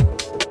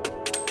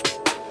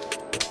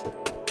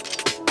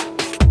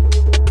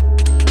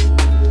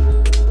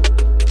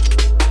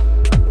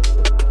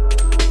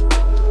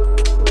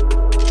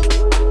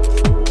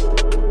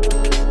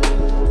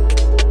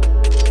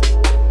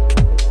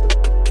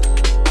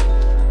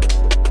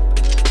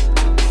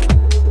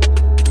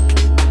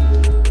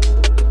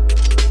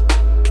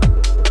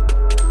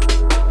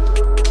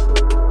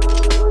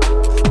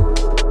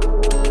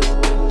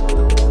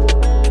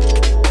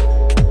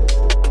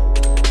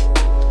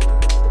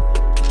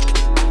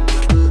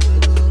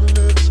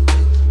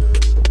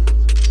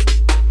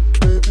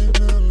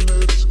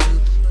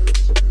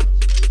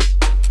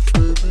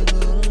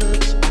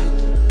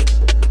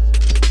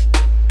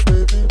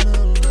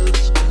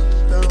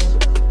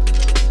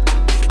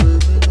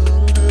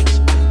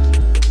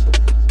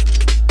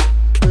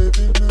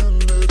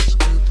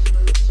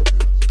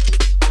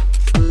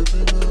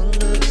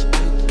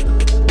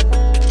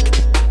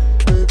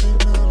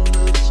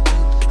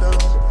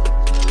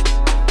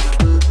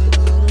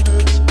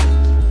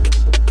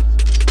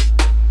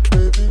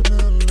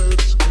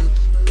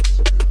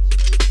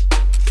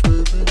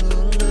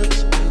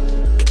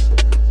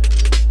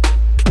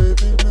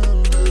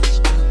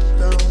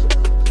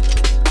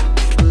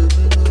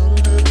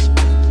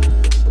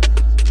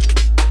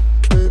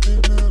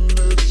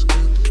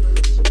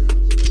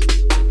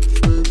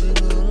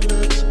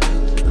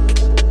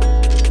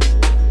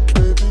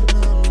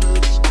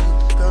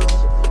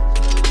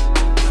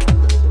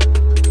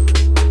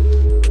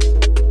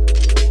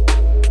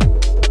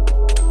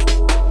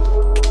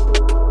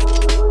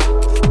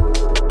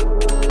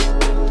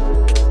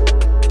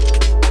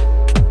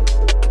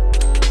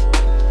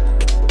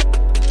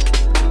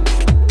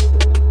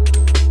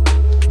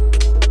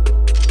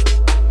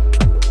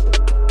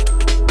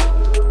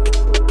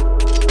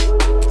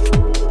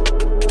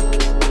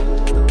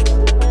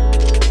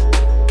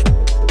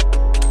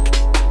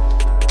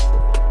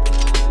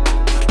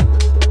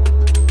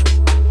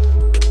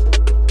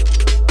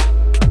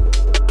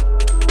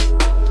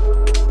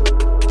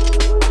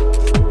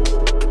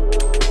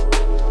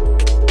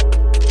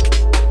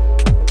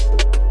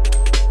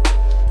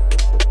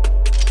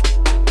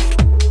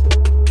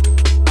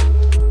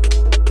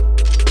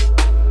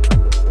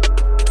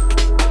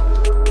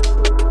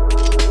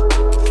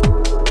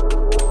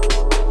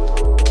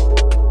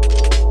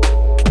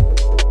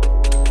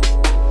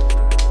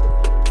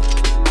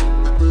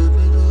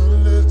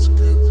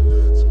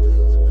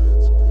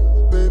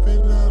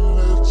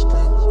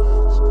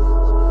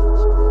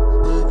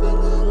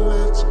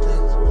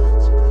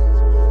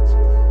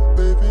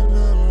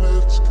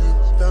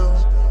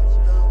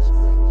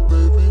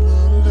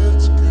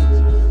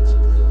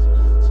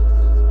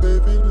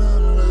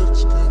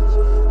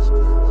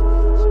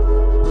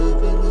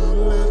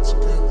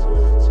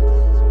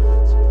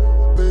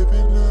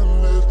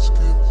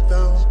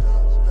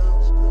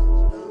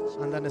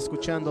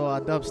 escuchando a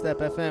Dubstep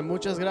FM.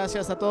 Muchas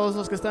gracias a todos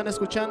los que están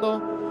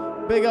escuchando.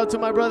 Big up to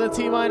my brother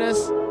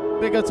T-Minus.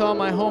 Big up to all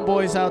my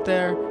homeboys out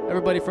there.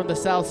 Everybody from the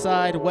south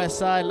side, west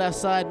side, left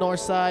side, north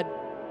side,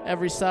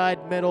 every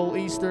side, middle,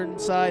 eastern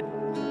side.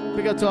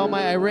 Big up to all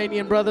my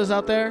Iranian brothers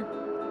out there.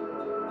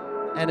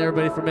 And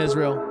everybody from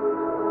Israel.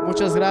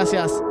 Muchas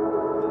gracias.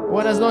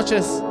 Buenas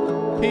noches.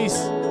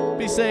 Peace.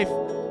 Be safe.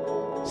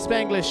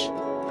 Spanglish.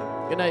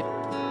 Good night.